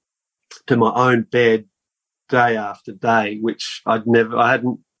home to my own bed day after day, which I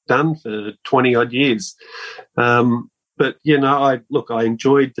hadn't done for 20 odd years. But, I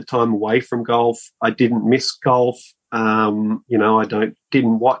enjoyed the time away from golf. I didn't miss golf. I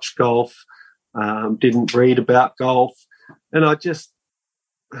didn't watch golf, didn't read about golf. And I just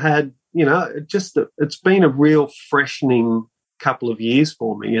had, it's been a real freshening couple of years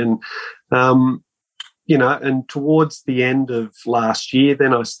for me. And, and towards the end of last year,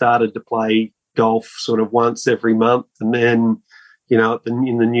 then I started to play golf sort of once every month. And then,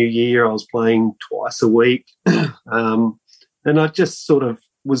 in the new year, I was playing twice a week. And I just sort of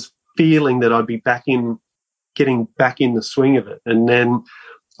was feeling that I'd be getting back in the swing of it. And then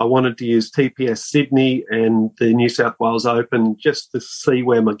I wanted to use TPS Sydney and the New South Wales Open just to see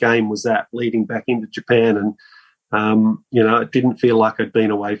where my game was at leading back into Japan. And, it didn't feel like I'd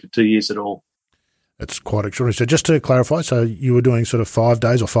been away for 2 years at all. That's quite extraordinary. So just to clarify, so you were doing sort of 5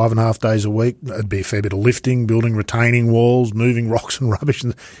 days or 5.5 days a week. It'd be a fair bit of lifting, building retaining walls, moving rocks and rubbish.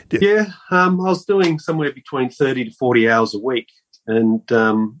 Yeah, I was doing somewhere between 30 to 40 hours a week. And,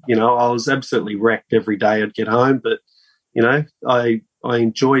 I was absolutely wrecked every day I'd get home. But, I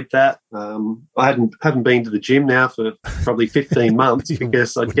enjoyed that. I haven't been to the gym now for probably 15 months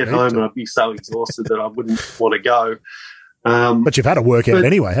because I'd get home and I'd be so exhausted that I wouldn't want to go. But you've had a workout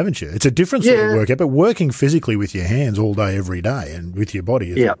anyway, haven't you? It's a different sort of workout, but working physically with your hands all day, every day and with your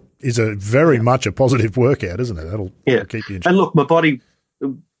body is a very much a positive workout, isn't it? That'll keep you in shape. And look, my body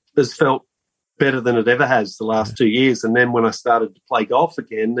has felt better than it ever has the last 2 years. And then when I started to play golf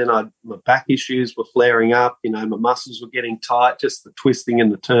again, then my back issues were flaring up. My muscles were getting tight, just the twisting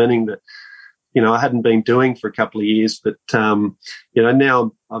and the turning that, I hadn't been doing for a couple of years. But,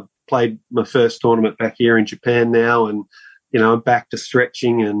 now I've played my first tournament back here in Japan now and, I'm back to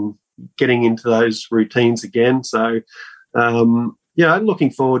stretching and, getting into those routines again. So,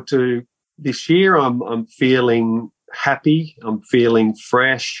 looking forward to this year. I'm feeling happy. I'm feeling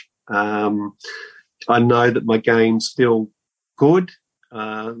fresh. I know that my game's still good.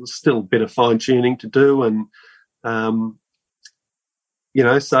 Still a bit of fine tuning to do, and I'm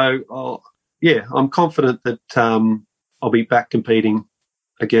confident that I'll be back competing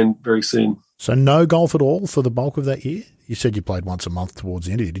again very soon. So no golf at all for the bulk of that year? You said you played once a month towards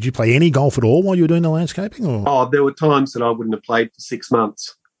the end of it. Did you play any golf at all while you were doing the landscaping? Or? Oh, there were times that I wouldn't have played for 6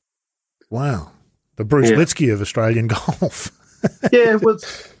 months. Wow. The Bruce Litsky of Australian golf. Yeah, it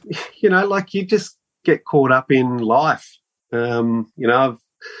was, you just get caught up in life. I've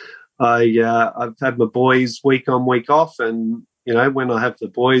had my boys week on, week off, and, when I have the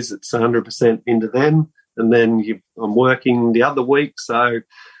boys, it's 100% into them. And then I'm working the other week. So,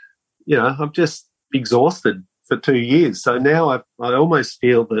 I'm just exhausted for 2 years. So now I almost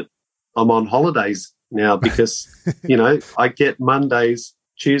feel that I'm on holidays now because, I get Mondays,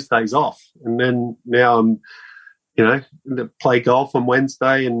 Tuesdays off. And then now I'm, play golf on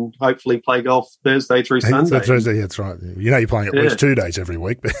Wednesday and hopefully play golf Thursday through Sunday. That's right. You're playing at least 2 days every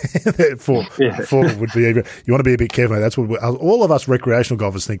week, but four would be even. You want to be a bit careful. That's what all of us recreational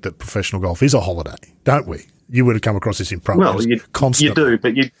golfers think, that professional golf is a holiday, don't we? You would have come across this in practice. Well, constantly. You do,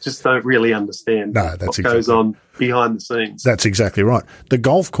 but you just don't really understand what goes on behind the scenes. That's exactly right. The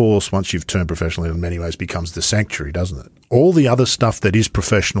golf course, once you've turned professional, in many ways becomes the sanctuary, doesn't it? All the other stuff that is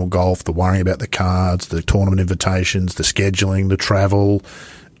professional golf, the worrying about the cards, the tournament invitations, the scheduling, the travel,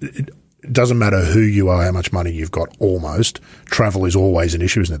 it doesn't matter who you are, how much money you've got, almost. Travel is always an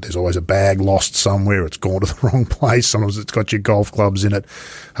issue, isn't it? There's always a bag lost somewhere. It's gone to the wrong place. Sometimes it's got your golf clubs in it.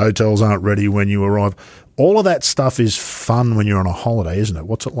 Hotels aren't ready when you arrive. All of that stuff is fun when you're on a holiday, isn't it?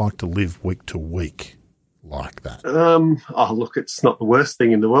 What's it like to live week to week like that? Look, it's not the worst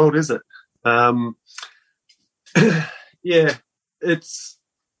thing in the world, is it?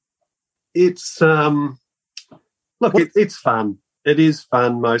 It's fun. It is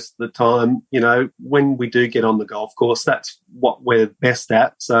fun most of the time. When we do get on the golf course, that's what we're best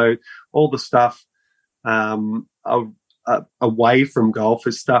at. So all the stuff away from golf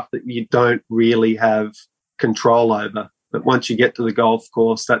is stuff that you don't really have control over. But once you get to the golf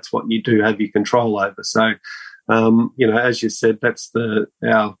course, that's what you do have your control over. So, as you said, that's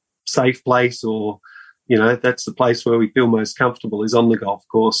our safe place, or, that's the place where we feel most comfortable, is on the golf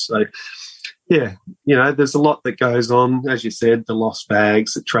course. So, there's a lot that goes on, as you said, the lost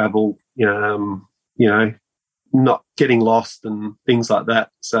bags, the travel, not getting lost and things like that.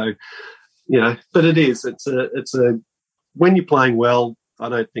 So, but it's when you're playing well, I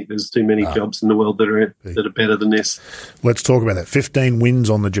don't think there's too many jobs in the world that are better than this. Let's talk about that. 15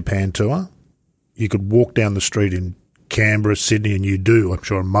 wins on the Japan Tour. You could walk down the street in Canberra, Sydney, and you do. I'm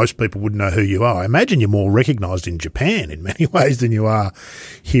sure most people wouldn't know who you are. I imagine you're more recognised in Japan in many ways than you are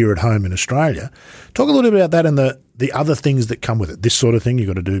here at home in Australia. Talk a little bit about that and the other things that come with it. This sort of thing, you've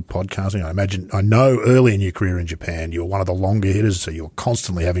got to do podcasting. I know early in your career in Japan, you were one of the longer hitters, so you were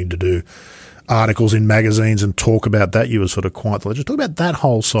constantly having to do articles in magazines and talk about that. You were sort of quite the legend. Talk about that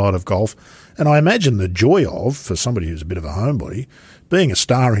whole side of golf. And I imagine the joy of, for somebody who's a bit of a homebody, being a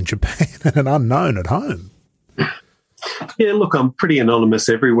star in Japan and an unknown at home. Yeah, look, I'm pretty anonymous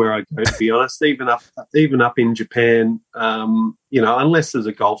everywhere I go, to be honest. Even up in Japan, unless there's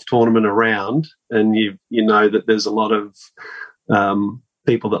a golf tournament around, and you know that there's a lot of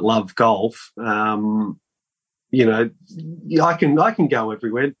people that love golf. I can go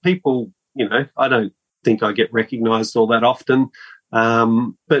everywhere. People, I don't think I get recognised all that often,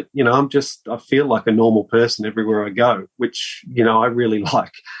 but I feel like a normal person everywhere I go, which I really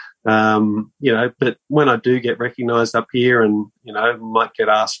like. But when I do get recognised up here and, might get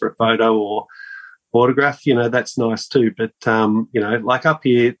asked for a photo or autograph, that's nice too. But, like up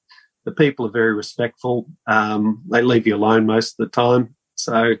here, the people are very respectful. They leave you alone most of the time.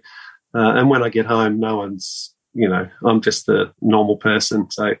 So, and when I get home, no one's, I'm just a normal person.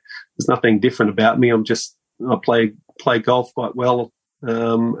 So there's nothing different about me. I play golf quite well.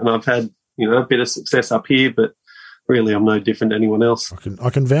 And I've had, a bit of success up here, but really, I'm no different to anyone else. I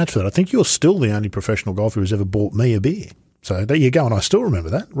can vouch for that. I think you're still the only professional golfer who's ever bought me a beer. So there you go, and I still remember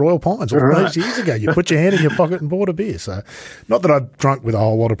that. Royal Pines, all those years ago. You put your hand in your pocket and bought a beer. So not that I've drunk with a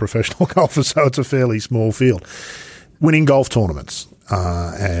whole lot of professional golfers, so it's a fairly small field. Winning golf tournaments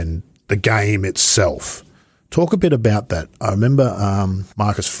and the game itself. Talk a bit about that. I remember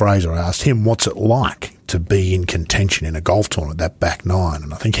Marcus Fraser, I asked him what's it like to be in contention in a golf tournament, that back nine,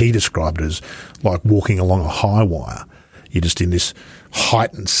 and I think he described it as like walking along a high wire. you're just in this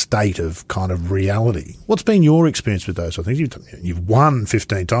heightened state of kind of reality. What's been your experience with those sort of things? You've won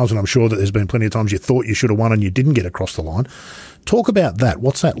 15 times, and I'm sure that there's been plenty of times you thought you should have won and you didn't get across the line. Talk about that.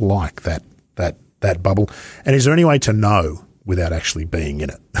 What's that like, that bubble? And is there any way to know without actually being in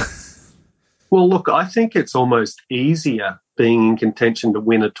it? Well, look, I think it's almost easier being in contention to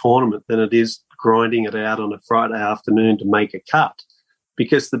win a tournament than it is grinding it out on a Friday afternoon to make a cut.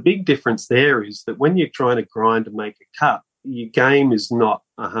 Because the big difference there is that when you're trying to grind to make a cut, your game is not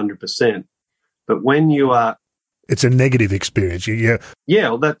 100%. But when you are... It's a negative experience. Yeah,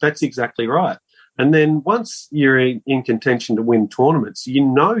 well, that's exactly right. And then once you're in contention to win tournaments, you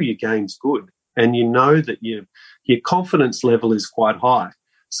know your game's good and you know that your confidence level is quite high.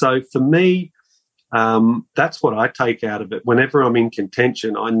 So for me, that's what I take out of it. Whenever I'm in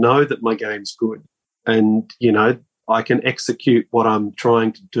contention, I know that my game's good and, you know, I can execute what I'm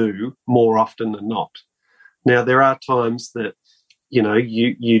trying to do more often than not. Now, there are times that, you know,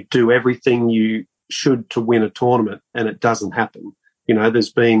 you do everything you should to win a tournament and it doesn't happen. You know,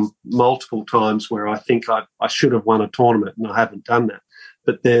 there's been multiple times where I think I should have won a tournament and I haven't done that.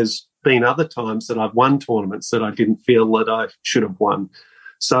 But there's been other times that I've won tournaments that I didn't feel that I should have won.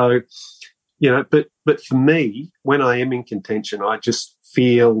 So, you know, but for me, when I am in contention, I just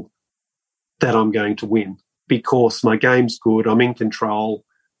feel that I'm going to win because my game's good, I'm in control,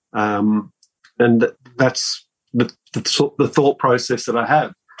 and that's the thought process that I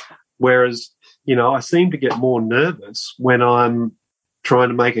have. Whereas, you know, I seem to get more nervous when I'm trying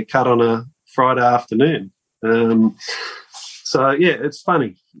to make a cut on a Friday afternoon. So, yeah, it's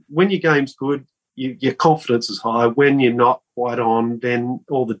funny. When your game's good, your confidence is high. When you're not quite on, then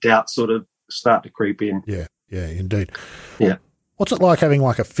all the doubts sort of start to creep in. Yeah, indeed. Yeah. What's it like having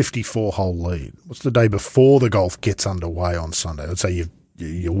like a 54-hole lead? What's the day before the golf gets underway on Sunday? Let's say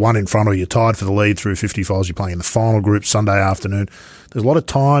you're one in front or you're tied for the lead through 50 holes. You're playing in the final group Sunday afternoon. There's a lot of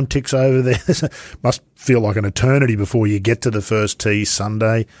time ticks over there. Must feel like an eternity before you get to the first tee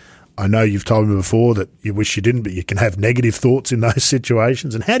Sunday. I know you've told me before that you wish you didn't, but you can have negative thoughts in those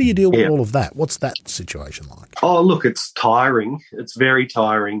situations. And how do you deal with all of that? What's that situation like? Oh, look, it's tiring. It's very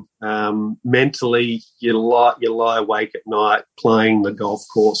tiring. Mentally, you lie awake at night playing the golf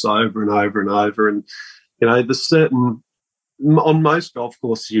course over and over and over. And, you know, on most golf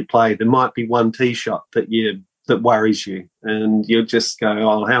courses you play, there might be one tee shot that worries you. And you'll just go,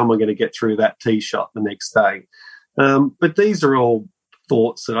 oh, how am I going to get through that tee shot the next day? But these are all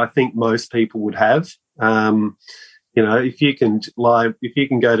thoughts that I think most people would have. You know, if you can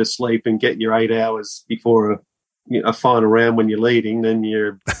go to sleep and get your 8 hours before a final round when you're leading, then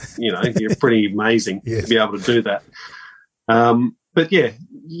you're pretty amazing to be able to do that. But yeah,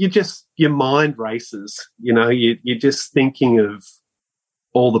 your mind races. You know, you're just thinking of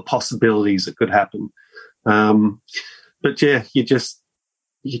all the possibilities that could happen. But yeah,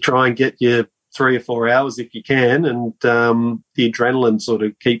 you try and get your 3 or 4 hours if you can, and the adrenaline sort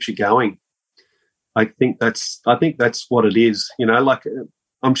of keeps you going. I think that's what it is. You know, like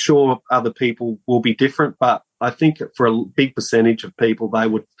I'm sure other people will be different, but I think for a big percentage of people, they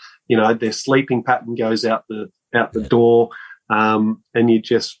would, you know, their sleeping pattern goes out the door, and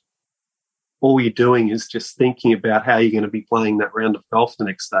all you're doing is just thinking about how you're going to be playing that round of golf the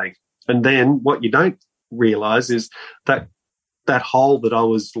next day. And then what you don't realise is that hole that I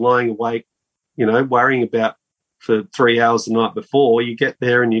was lying awake, you know, worrying about for 3 hours the night before, you get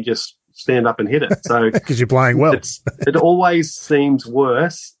there and you just stand up and hit it. So because you're playing well. It always seems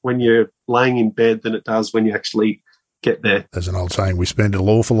worse when you're laying in bed than it does when you actually get there. There's an old saying, we spend an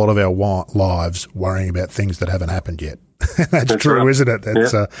awful lot of our lives worrying about things that haven't happened yet. That's true, right. Isn't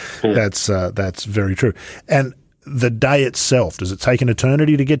it? That's very true. And the day itself, does it take an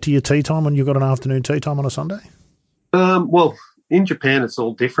eternity to get to your tee time when you've got an afternoon tee time on a Sunday? Well, in Japan, it's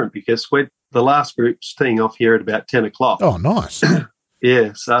all different because the last group's teeing off here at about 10 o'clock. Oh, nice.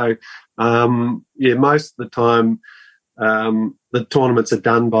 Yeah. So, most of the time, the tournaments are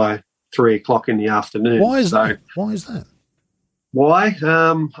done by 3 o'clock in the afternoon. Why is that? Why?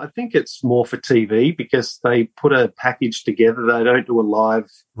 I think it's more for TV because they put a package together. They don't do a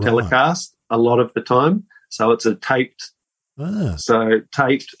live telecast a lot of the time. So it's a taped.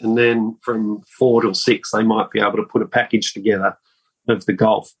 Taped, and then from 4 till 6, they might be able to put a package together of the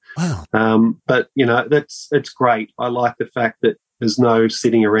golf. Wow. But, you know, it's great. I like the fact that there's no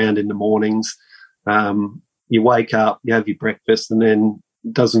sitting around in the mornings. You wake up, you have your breakfast, and then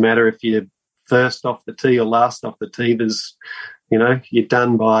it doesn't matter if you're first off the tee or last off the tee. There's, you know, you're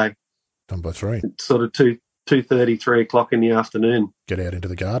done by 3. Sort of 2:30, 3 o'clock in the afternoon. Get out into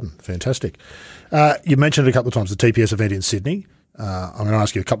the garden. Fantastic. You mentioned it a couple of times, the TPS event in Sydney. I'm going to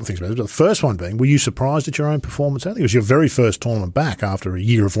ask you a couple of things about it. But the first one being, were you surprised at your own performance? I think it was your very first tournament back after a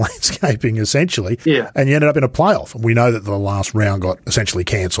year of landscaping, essentially. Yeah. And you ended up in a playoff. And we know that the last round got essentially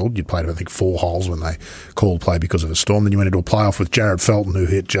cancelled. You'd played, I think, 4 holes when they called play because of a storm. Then you went into a playoff with Jared Felton, who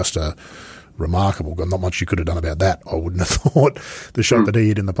hit just a remarkable. Not much you could have done about that, I wouldn't have thought, the shot that he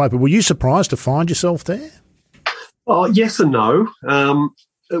hit in the play. But were you surprised to find yourself there? Oh, yes and no.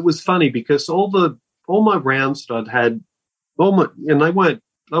 It was funny because all my rounds that I'd had, I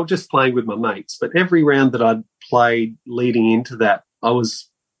was just playing with my mates, but every round that I'd played leading into that, I was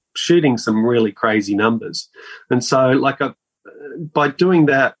shooting some really crazy numbers. And so by doing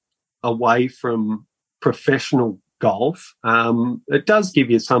that away from professional golf, it does give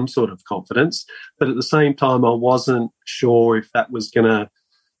you some sort of confidence, but at the same time, I wasn't sure if that was going to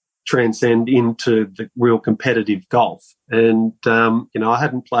transcend into the real competitive golf. And, I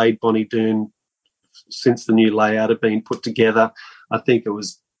hadn't played Bonnie Doon since the new layout had been put together. I think it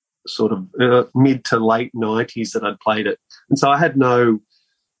was sort of mid to late 90s that I'd played it. And so I had no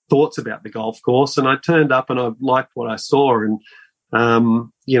thoughts about the golf course, and I turned up and I liked what I saw. And,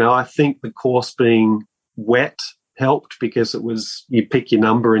 I think the course being wet helped because it was, you pick your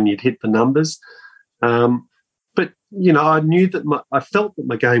number and you'd hit the numbers. But, I knew that I felt that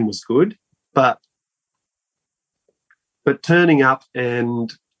my game was good, but turning up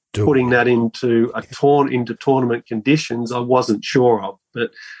and putting that into tournament conditions, I wasn't sure of.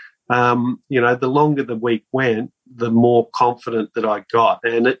 But, the longer the week went, the more confident that I got.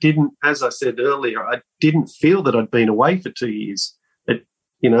 And it didn't, as I said earlier, I didn't feel that I'd been away for 2 years.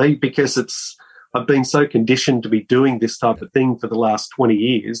 Because I've been so conditioned to be doing this type of thing for the last 20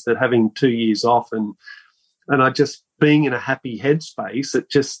 years that having 2 years off and I just being in a happy headspace, it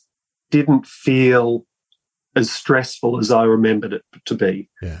just didn't feel as stressful as I remembered it to be.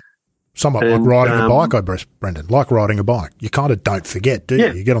 Yeah. Somewhat like riding a bike, Brendan, like riding a bike. You kind of don't forget, do you?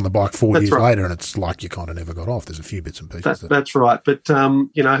 Yeah, you get on the bike 4 years right. later and it's like you kind of never got off. There's a few bits and pieces. That's right. But, I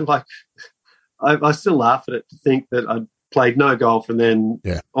still laugh at it to think that I'd played no golf and then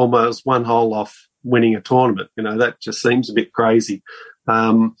almost one hole off winning a tournament. That just seems a bit crazy.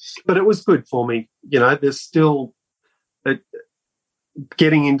 But it was good for me. There's still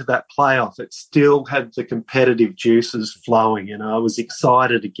getting into that playoff. It still had the competitive juices flowing. I was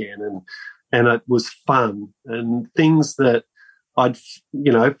excited again and it was fun and things that I'd,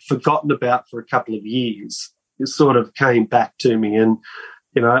 forgotten about for a couple of years. It sort of came back to me and,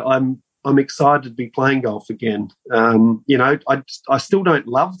 I'm excited to be playing golf again. I still don't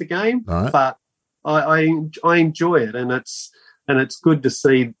love the game, right, but I enjoy it, and it's good to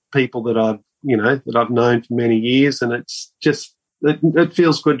see people that I've known for many years, and it's just it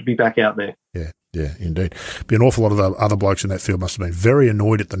feels good to be back out there. Yeah, indeed. Be an awful lot of the other blokes in that field must have been very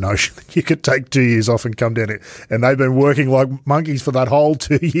annoyed at the notion that you could take 2 years off and come down here, and they've been working like monkeys for that whole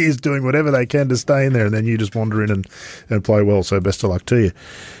 2 years doing whatever they can to stay in there, and then you just wander in and play well. So best of luck to you.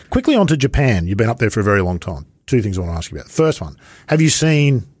 Quickly on to Japan. You've been up there for a very long time. 2 things I want to ask you about. First one, have you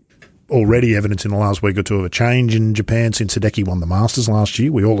seen already evidence in the last week or two of a change in Japan since Hideki won the Masters last year?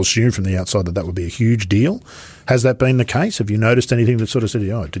 We all assumed from the outside that would be a huge deal. Has that been the case? Have you noticed anything that sort of said,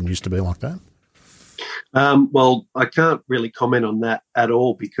 it didn't used to be like that? Well, I can't really comment on that at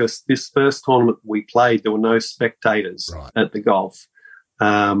all because this first tournament we played, there were no spectators at the golf.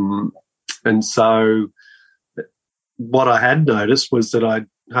 And so what I had noticed was that I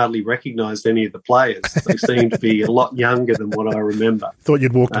hardly recognised any of the players. They seemed to be a lot younger than what I remember. Thought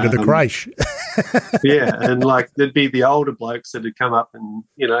you'd walked into the creche. Yeah, and there'd be the older blokes that would come up and,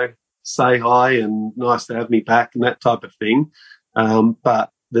 say hi and nice to have me back and that type of thing.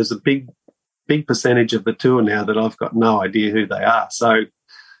 But there's a big percentage of the tour now that I've got no idea who they are. So,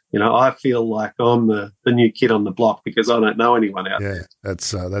 I feel like I'm the new kid on the block because I don't know anyone out there. Yeah,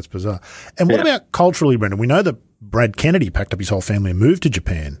 that's bizarre. And what about culturally, Brendan? We know that Brad Kennedy packed up his whole family and moved to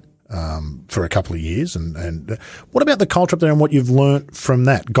Japan for a couple of years. And what about the culture up there and what you've learnt from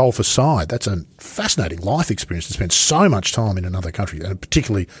that, golf aside? That's a fascinating life experience to spend so much time in another country, and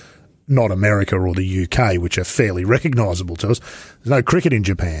particularly not America or the UK, which are fairly recognisable to us. There's no cricket in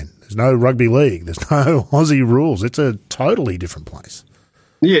Japan. There's no rugby league. There's no Aussie rules. It's a totally different place.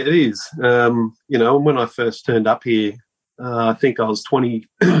 Yeah, it is. When I first turned up here, I think I was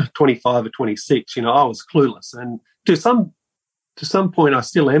 25 or 26. I was clueless, and to some point, I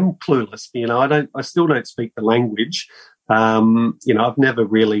still am clueless. I still don't speak the language. I've never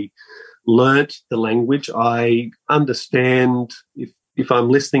really learnt the language. I understand if I'm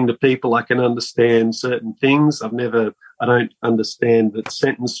listening to people, I can understand certain things. I don't understand the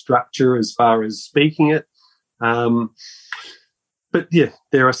sentence structure as far as speaking it. But yeah,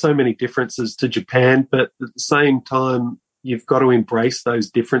 there are so many differences to Japan, but at the same time, you've got to embrace those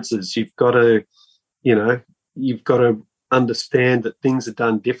differences. You've got to, you've got to understand that things are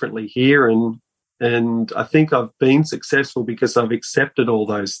done differently here. And I think I've been successful because I've accepted all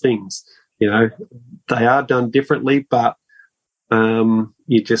those things. They are done differently, but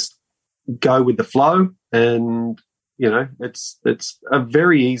you just go with the flow, and it's a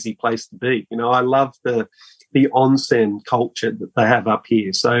very easy place to be. I love the onsen culture that they have up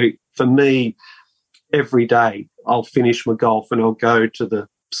here. So for me, every day I'll finish my golf and I'll go to the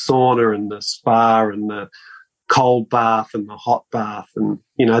sauna and the spa and the cold bath and the hot bath, and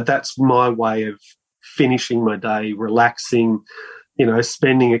that's my way of finishing my day, relaxing,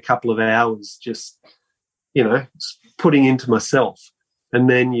 spending a couple of hours just putting into myself. And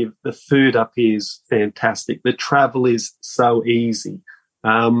then the food up here is fantastic. The travel is so easy.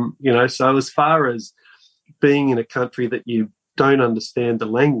 So as far as being in a country that you don't understand the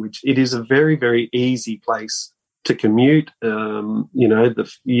language, it is a very, very easy place to commute. You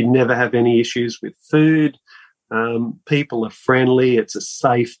never have any issues with food. People are friendly. It's a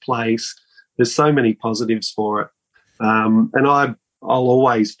safe place. There's so many positives for it. And I'll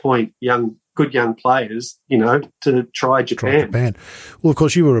always point good young players, to try Japan. Well, of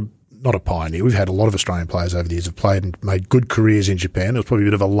course, you were not a pioneer. We've had a lot of Australian players over the years who have played and made good careers in Japan. There was probably a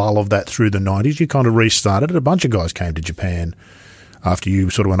bit of a lull of that through the 90s. You kind of restarted it. A bunch of guys came to Japan after you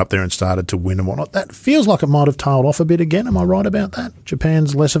sort of went up there and started to win and whatnot. That feels like it might have tailed off a bit again. Am I right about that?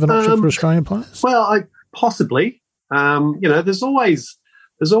 Japan's less of an option for Australian players? Well, possibly. There's always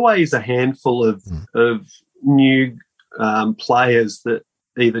a handful of new players that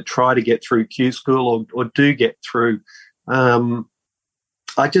either try to get through Q School or do get through.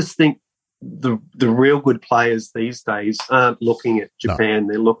 I just think the real good players these days aren't looking at Japan.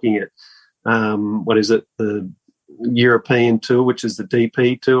 No. They're looking at, the European Tour, which is the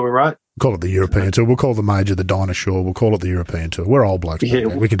DP Tour, right? Call it the European Tour. We'll call the major the Dinosaur. We'll call it the European Tour. We're old blokes. Yeah,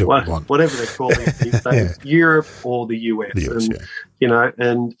 we can do what we want. Whatever they're calling it these days, Europe or the US. The US, and,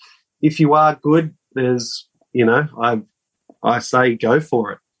 and if you are good, there's, I say go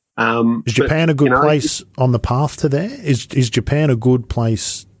for it. Is Japan a good place on the path to there? Is Japan a good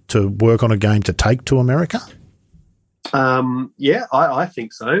place to work on a game to take to America? I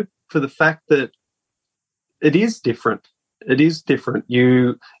think so, for the fact that it is different. It is different.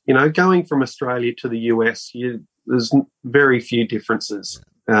 Going from Australia to the US, there's very few differences.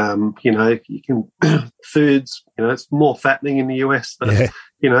 You can foods. It's more fattening in the US, but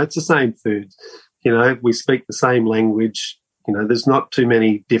it's the same food. We speak the same language. There's not too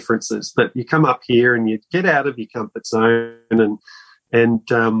many differences. But you come up here and you get out of your comfort zone, and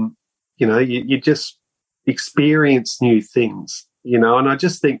you just experience new things. And I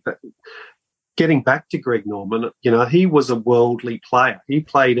just think that. Getting back to Greg Norman, he was a worldly player. He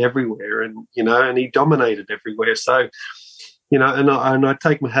played everywhere, and he dominated everywhere. So, and I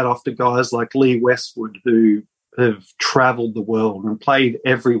take my hat off to guys like Lee Westwood, who have travelled the world and played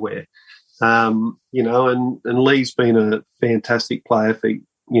everywhere. And Lee's been a fantastic player for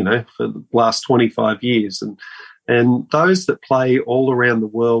the last 25 years, and those that play all around the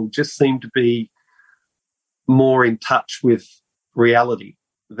world just seem to be more in touch with reality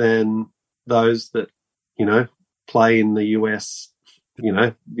than those that, play in the US,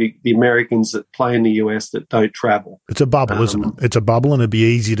 the Americans that play in the US that don't travel. It's a bubble, isn't it? It's a bubble, and it'd be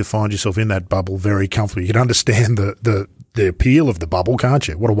easy to find yourself in that bubble very comfortably. You can understand the appeal of the bubble, can't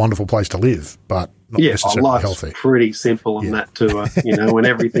you? What a wonderful place to live, but not necessarily life's healthy. Pretty simple on that tour, when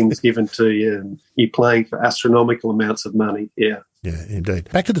everything's given to you and you're playing for astronomical amounts of money. Yeah. Yeah, indeed.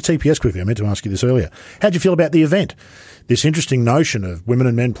 Back to the TPS quickly. I meant to ask you this earlier. How'd you feel about the event? This interesting notion of women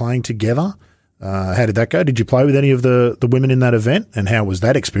and men playing together. How did that go? Did you play with any of the women in that event? And how was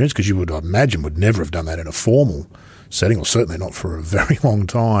that experience? Because you would, I imagine, would never have done that in a formal setting, or certainly not for a very long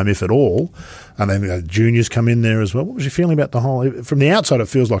time, if at all. And then juniors come in there as well. What was your feeling about the whole? From the outside, it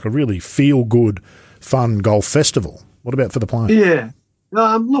feels like a really feel-good, fun golf festival. What about for the players? Yeah.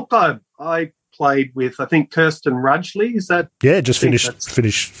 Look, I played with, I think, Kirsten Rudgley. Is that? Yeah, just finished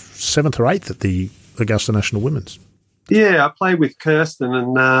 7th or 8th at the Augusta National Women's. Yeah, I played with Kirsten,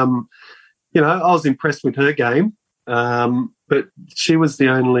 and I was impressed with her game, but she was the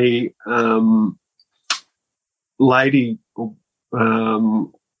only lady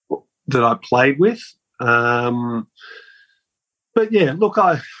that I played with. But yeah, look,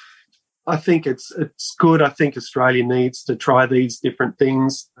 I think it's good. I think Australia needs to try these different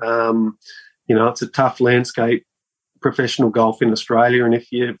things. It's a tough landscape, professional golf in Australia, and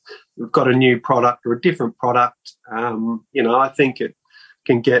if you've got a new product or a different product, I think it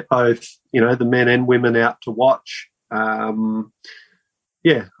can get both, the men and women out to watch.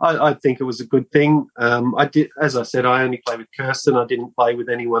 I think it was a good thing. I did, as I said, I only played with Kirsten. I didn't play with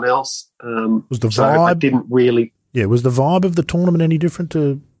anyone else. Was the vibe? So I didn't really. Yeah, was the vibe of the tournament any different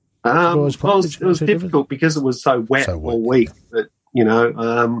to? Well, it was difficult because it was so wet all week that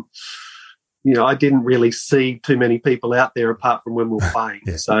I didn't really see too many people out there apart from when we were playing.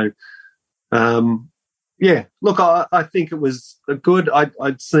 Yeah. So, look, I think it was good.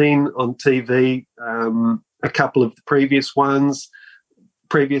 I'd seen on TV a couple of the previous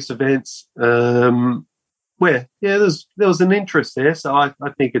events, where there was an interest there. So I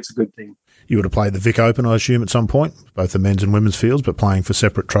think it's a good thing. You would have played the Vic Open, I assume, at some point, both the men's and women's fields, but playing for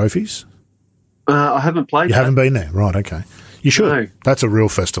separate trophies. I haven't played. You haven't been there, right? Okay. You should. No. That's a real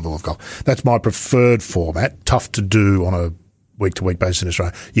festival of golf. That's my preferred format. Tough to do on a week-to-week basis in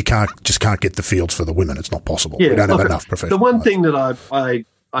Australia. You can't get the fields for the women. It's not possible. Yeah, we don't have enough professionals. The one thing that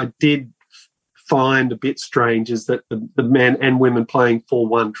I did find a bit strange is that the men and women playing for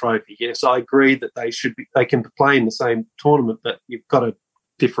one trophy. Yes, I agree that they can play in the same tournament, but you've got to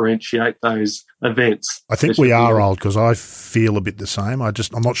differentiate those events. I think we are old because I feel a bit the same. I'm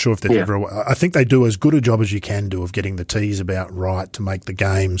not sure if there's ever. I think they do as good a job as you can do of getting the tees about right to make the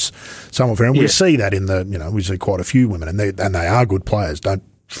games somewhat fair. And we see that we see quite a few women, and they are good players. Don't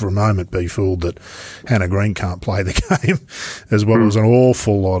for a moment be fooled that Hannah Green can't play the game as well as an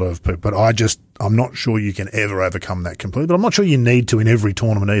awful lot of people. But I'm not sure you can ever overcome that completely. But I'm not sure you need to in every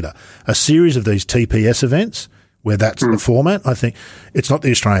tournament either. A series of these TPS events where that's the format, I think it's not the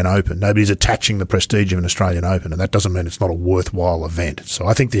Australian Open. Nobody's attaching the prestige of an Australian Open, and that doesn't mean it's not a worthwhile event. So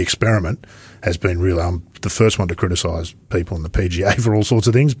I think the experiment has been real. I'm the first one to criticise people in the PGA for all sorts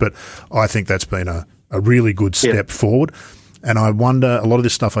of things, but I think that's been a really good step forward. And I wonder, a lot of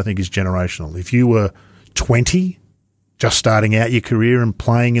this stuff I think is generational. If you were 20, just starting out your career and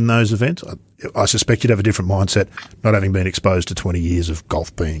playing in those events, I suspect you'd have a different mindset, not having been exposed to 20 years of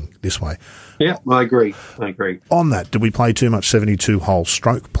golf being this way. Yeah, I agree. On that, did we play too much 72-hole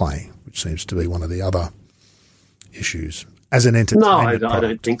stroke play, which seems to be one of the other issues as an entertainment? No, I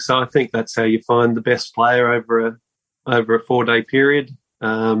don't think so. I think that's how you find the best player over a 4-day period.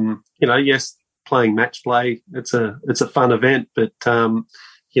 Yes, playing match play, it's a fun event, but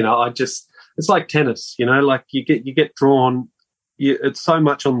it's like tennis. Like you get drawn. It's so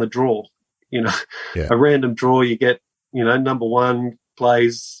much on the draw. A random draw. You get number one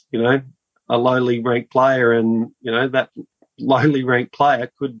plays a lowly ranked player, and that lowly ranked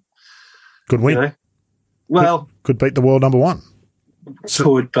player could win. Could beat the world number one. But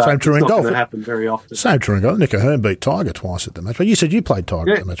same true in golf. It's not going to happen very often. Same true in golf. Nick O'Hearn beat Tiger twice at the match play. You said you played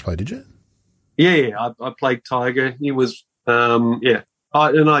Tiger at the match play, did you? Yeah. I played Tiger. He was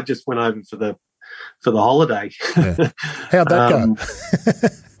I just went over for the holiday. Yeah. How'd that go?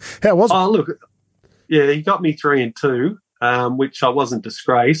 How was it? Oh, look, he got me 3 and 2. Which I wasn't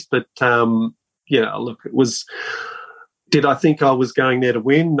disgraced, but look, it was. Did I think I was going there to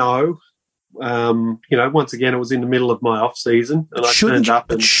win? No. Once again, it was in the middle of my off season, and I turned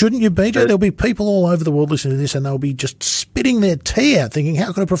up. Shouldn't you be? There'll be people all over the world listening to this, and they'll be just spitting their tea out, thinking,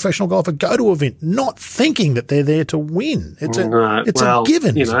 "How could a professional golfer go to an event not thinking that they're there to win?" It's a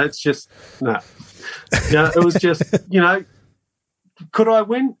given. It's just no. It was just Could I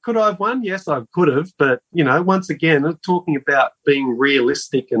win? Could I have won? Yes, I could have. But, once again, talking about being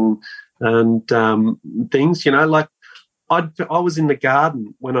realistic and things, like I was in the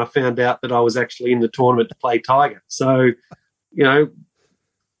garden when I found out that I was actually in the tournament to play Tiger. So,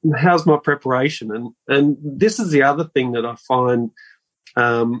 how's my preparation? And this is the other thing that I find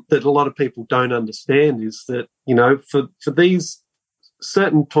that a lot of people don't understand is that, for these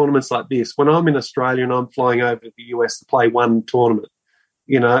certain tournaments like this, when I'm in Australia and I'm flying over to the US to play one tournament,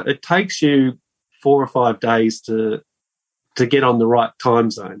 it takes you 4 or 5 days to get on the right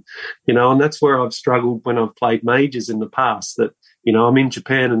time zone, and that's where I've struggled when I've played majors in the past, that, I'm in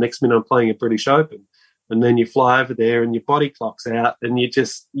Japan and next minute I'm playing a British Open, and then you fly over there and your body clock's out and you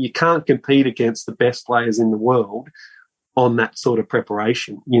can't compete against the best players in the world on that sort of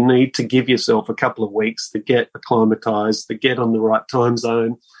preparation. You need to give yourself a couple of weeks to get acclimatized, to get on the right time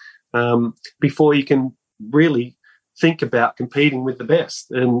zone before you can really think about competing with the best.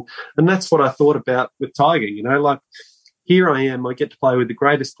 And that's what I thought about with Tiger, like here I am, I get to play with the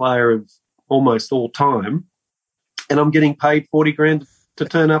greatest player of almost all time, and I'm getting paid $40,000 to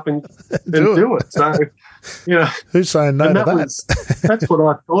turn up and do it. So, who's saying no to that? That's what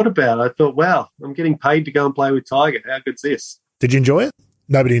I thought about. I thought, wow, I'm getting paid to go and play with Tiger. How good's this? Did you enjoy it?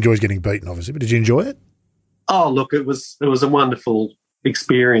 Nobody enjoys getting beaten, obviously, but did you enjoy it? Oh, look, it was a wonderful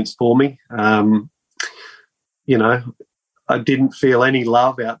experience for me. I didn't feel any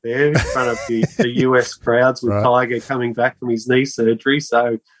love out there in front of the US crowds with Tiger coming back from his knee surgery.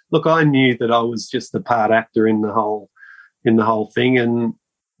 So, look, I knew that I was just a part actor in the whole thing, and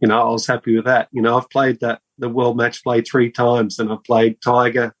I was happy with that. I've played the World Match Play 3 times, and I've played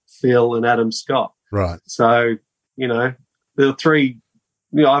Tiger, Phil, and Adam Scott. Right. So, the 3.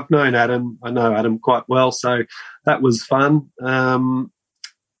 I've known Adam. I know Adam quite well, so that was fun.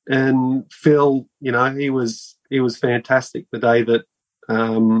 And Phil, he was fantastic the day that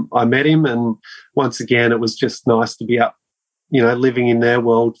I met him, and once again, it was just nice to be up, living in their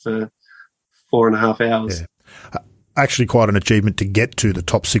world for 4.5 hours. Yeah. Actually quite an achievement to get to the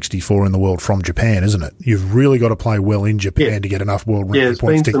top 64 in the world from Japan, isn't it? You've really got to play well in Japan to get enough world ranking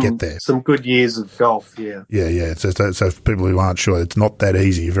points to get there. Some good years of golf, yeah. Yeah. So for people who aren't sure, it's not that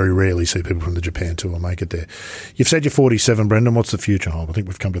easy. You very rarely see people from the Japan Tour make it there. You've said you're 47, Brendan. What's the future hold? I think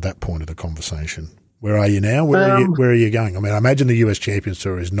we've come to that point of the conversation. Where are you now? Where are you going? I mean, I imagine the US Champions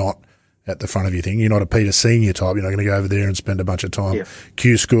Tour is not at the front of your thing. You're not a Peter Senior type. You're not going to go over there and spend a bunch of time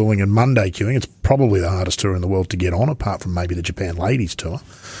Q schooling and Monday queuing. It's probably the hardest tour in the world to get on, apart from maybe the Japan Ladies Tour.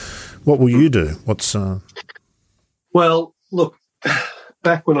 What will you do? Well, look,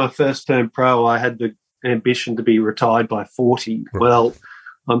 back when I first turned pro, I had the ambition to be retired by 40. Right. Well,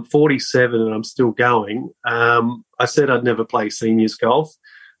 I'm 47 and I'm still going. I said I'd never play seniors golf.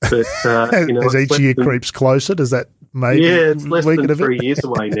 But, as each year creeps closer, does that maybe? Yeah, it's less than 3 years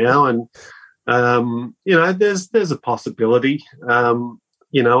away now. And, there's a possibility.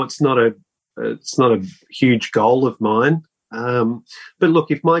 It's not a huge goal of mine. But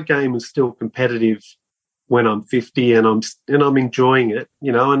look, if my game is still competitive when I'm 50 and I'm enjoying it,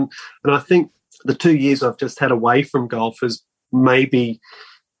 and I think the 2 years I've just had away from golf has maybe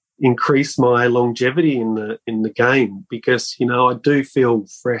increase my longevity in the game, because I do feel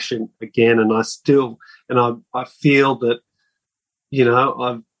fresh again, and I feel that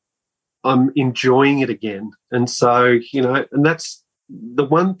I'm enjoying it again, and so and that's the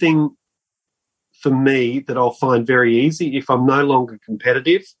one thing for me that I'll find very easy. If I'm no longer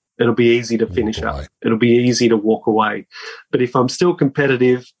competitive, it'll be easy to finish up. It'll be easy to walk away. But if I'm still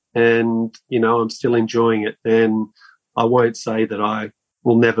competitive and I'm still enjoying it, then I won't say that I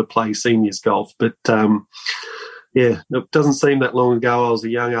will never play seniors golf. But, it doesn't seem that long ago I was a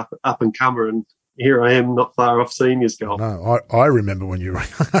young up-and-comer, and here I am not far off seniors golf. No, I remember when you were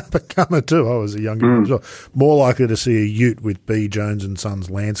a up-and-comer too. I was a younger one as well. More likely to see a ute with B. Jones and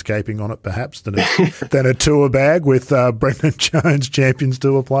Sons landscaping on it perhaps than a tour bag with Brendan Jones, Champions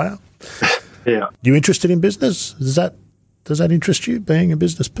Tour player. Yeah. You interested in business? Does that interest you, being a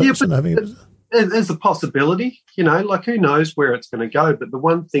business person, having a business? There's a possibility, who knows where it's going to go. But the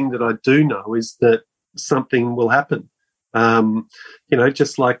one thing that I do know is that something will happen.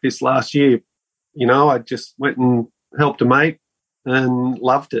 Just like this last year, I just went and helped a mate and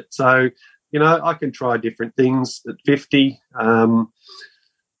loved it. So, I can try different things at 50.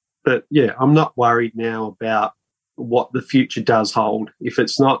 But, I'm not worried now about what the future does hold. If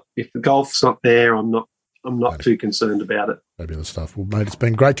the golf's not there, I'm not too concerned about it. Fabulous stuff. Well, mate, it's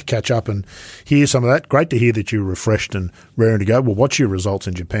been great to catch up and hear some of that. Great to hear that you're refreshed and raring to go. We'll watch your results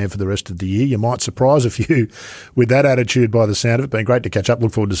in Japan for the rest of the year. You might surprise a few with that attitude by the sound of it. Been great to catch up.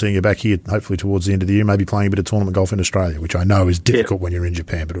 Look forward to seeing you back here, hopefully towards the end of the year, maybe playing a bit of tournament golf in Australia, which I know is difficult when you're in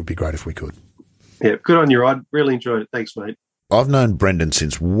Japan, but it would be great if we could. Yeah, good on you, Rod. Really enjoyed it. Thanks, mate. I've known Brendan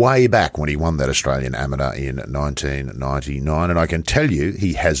since way back when he won that Australian Amateur in 1999, and I can tell you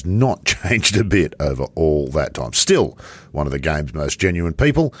he has not changed a bit over all that time. Still one of the game's most genuine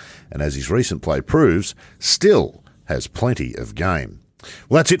people, and as his recent play proves, still has plenty of game.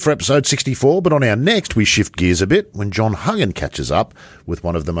 Well, that's it for episode 64, but on our next we shift gears a bit when John Huggan catches up with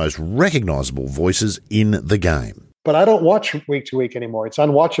one of the most recognisable voices in the game. But I don't watch week to week anymore. It's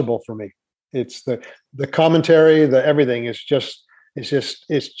unwatchable for me. It's the commentary, the everything is just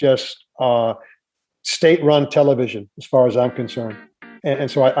state-run television as far as I'm concerned,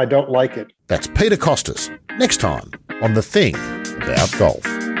 and so I don't like it. That's Peter Costas next time on The Thing About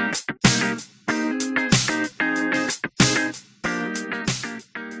Golf.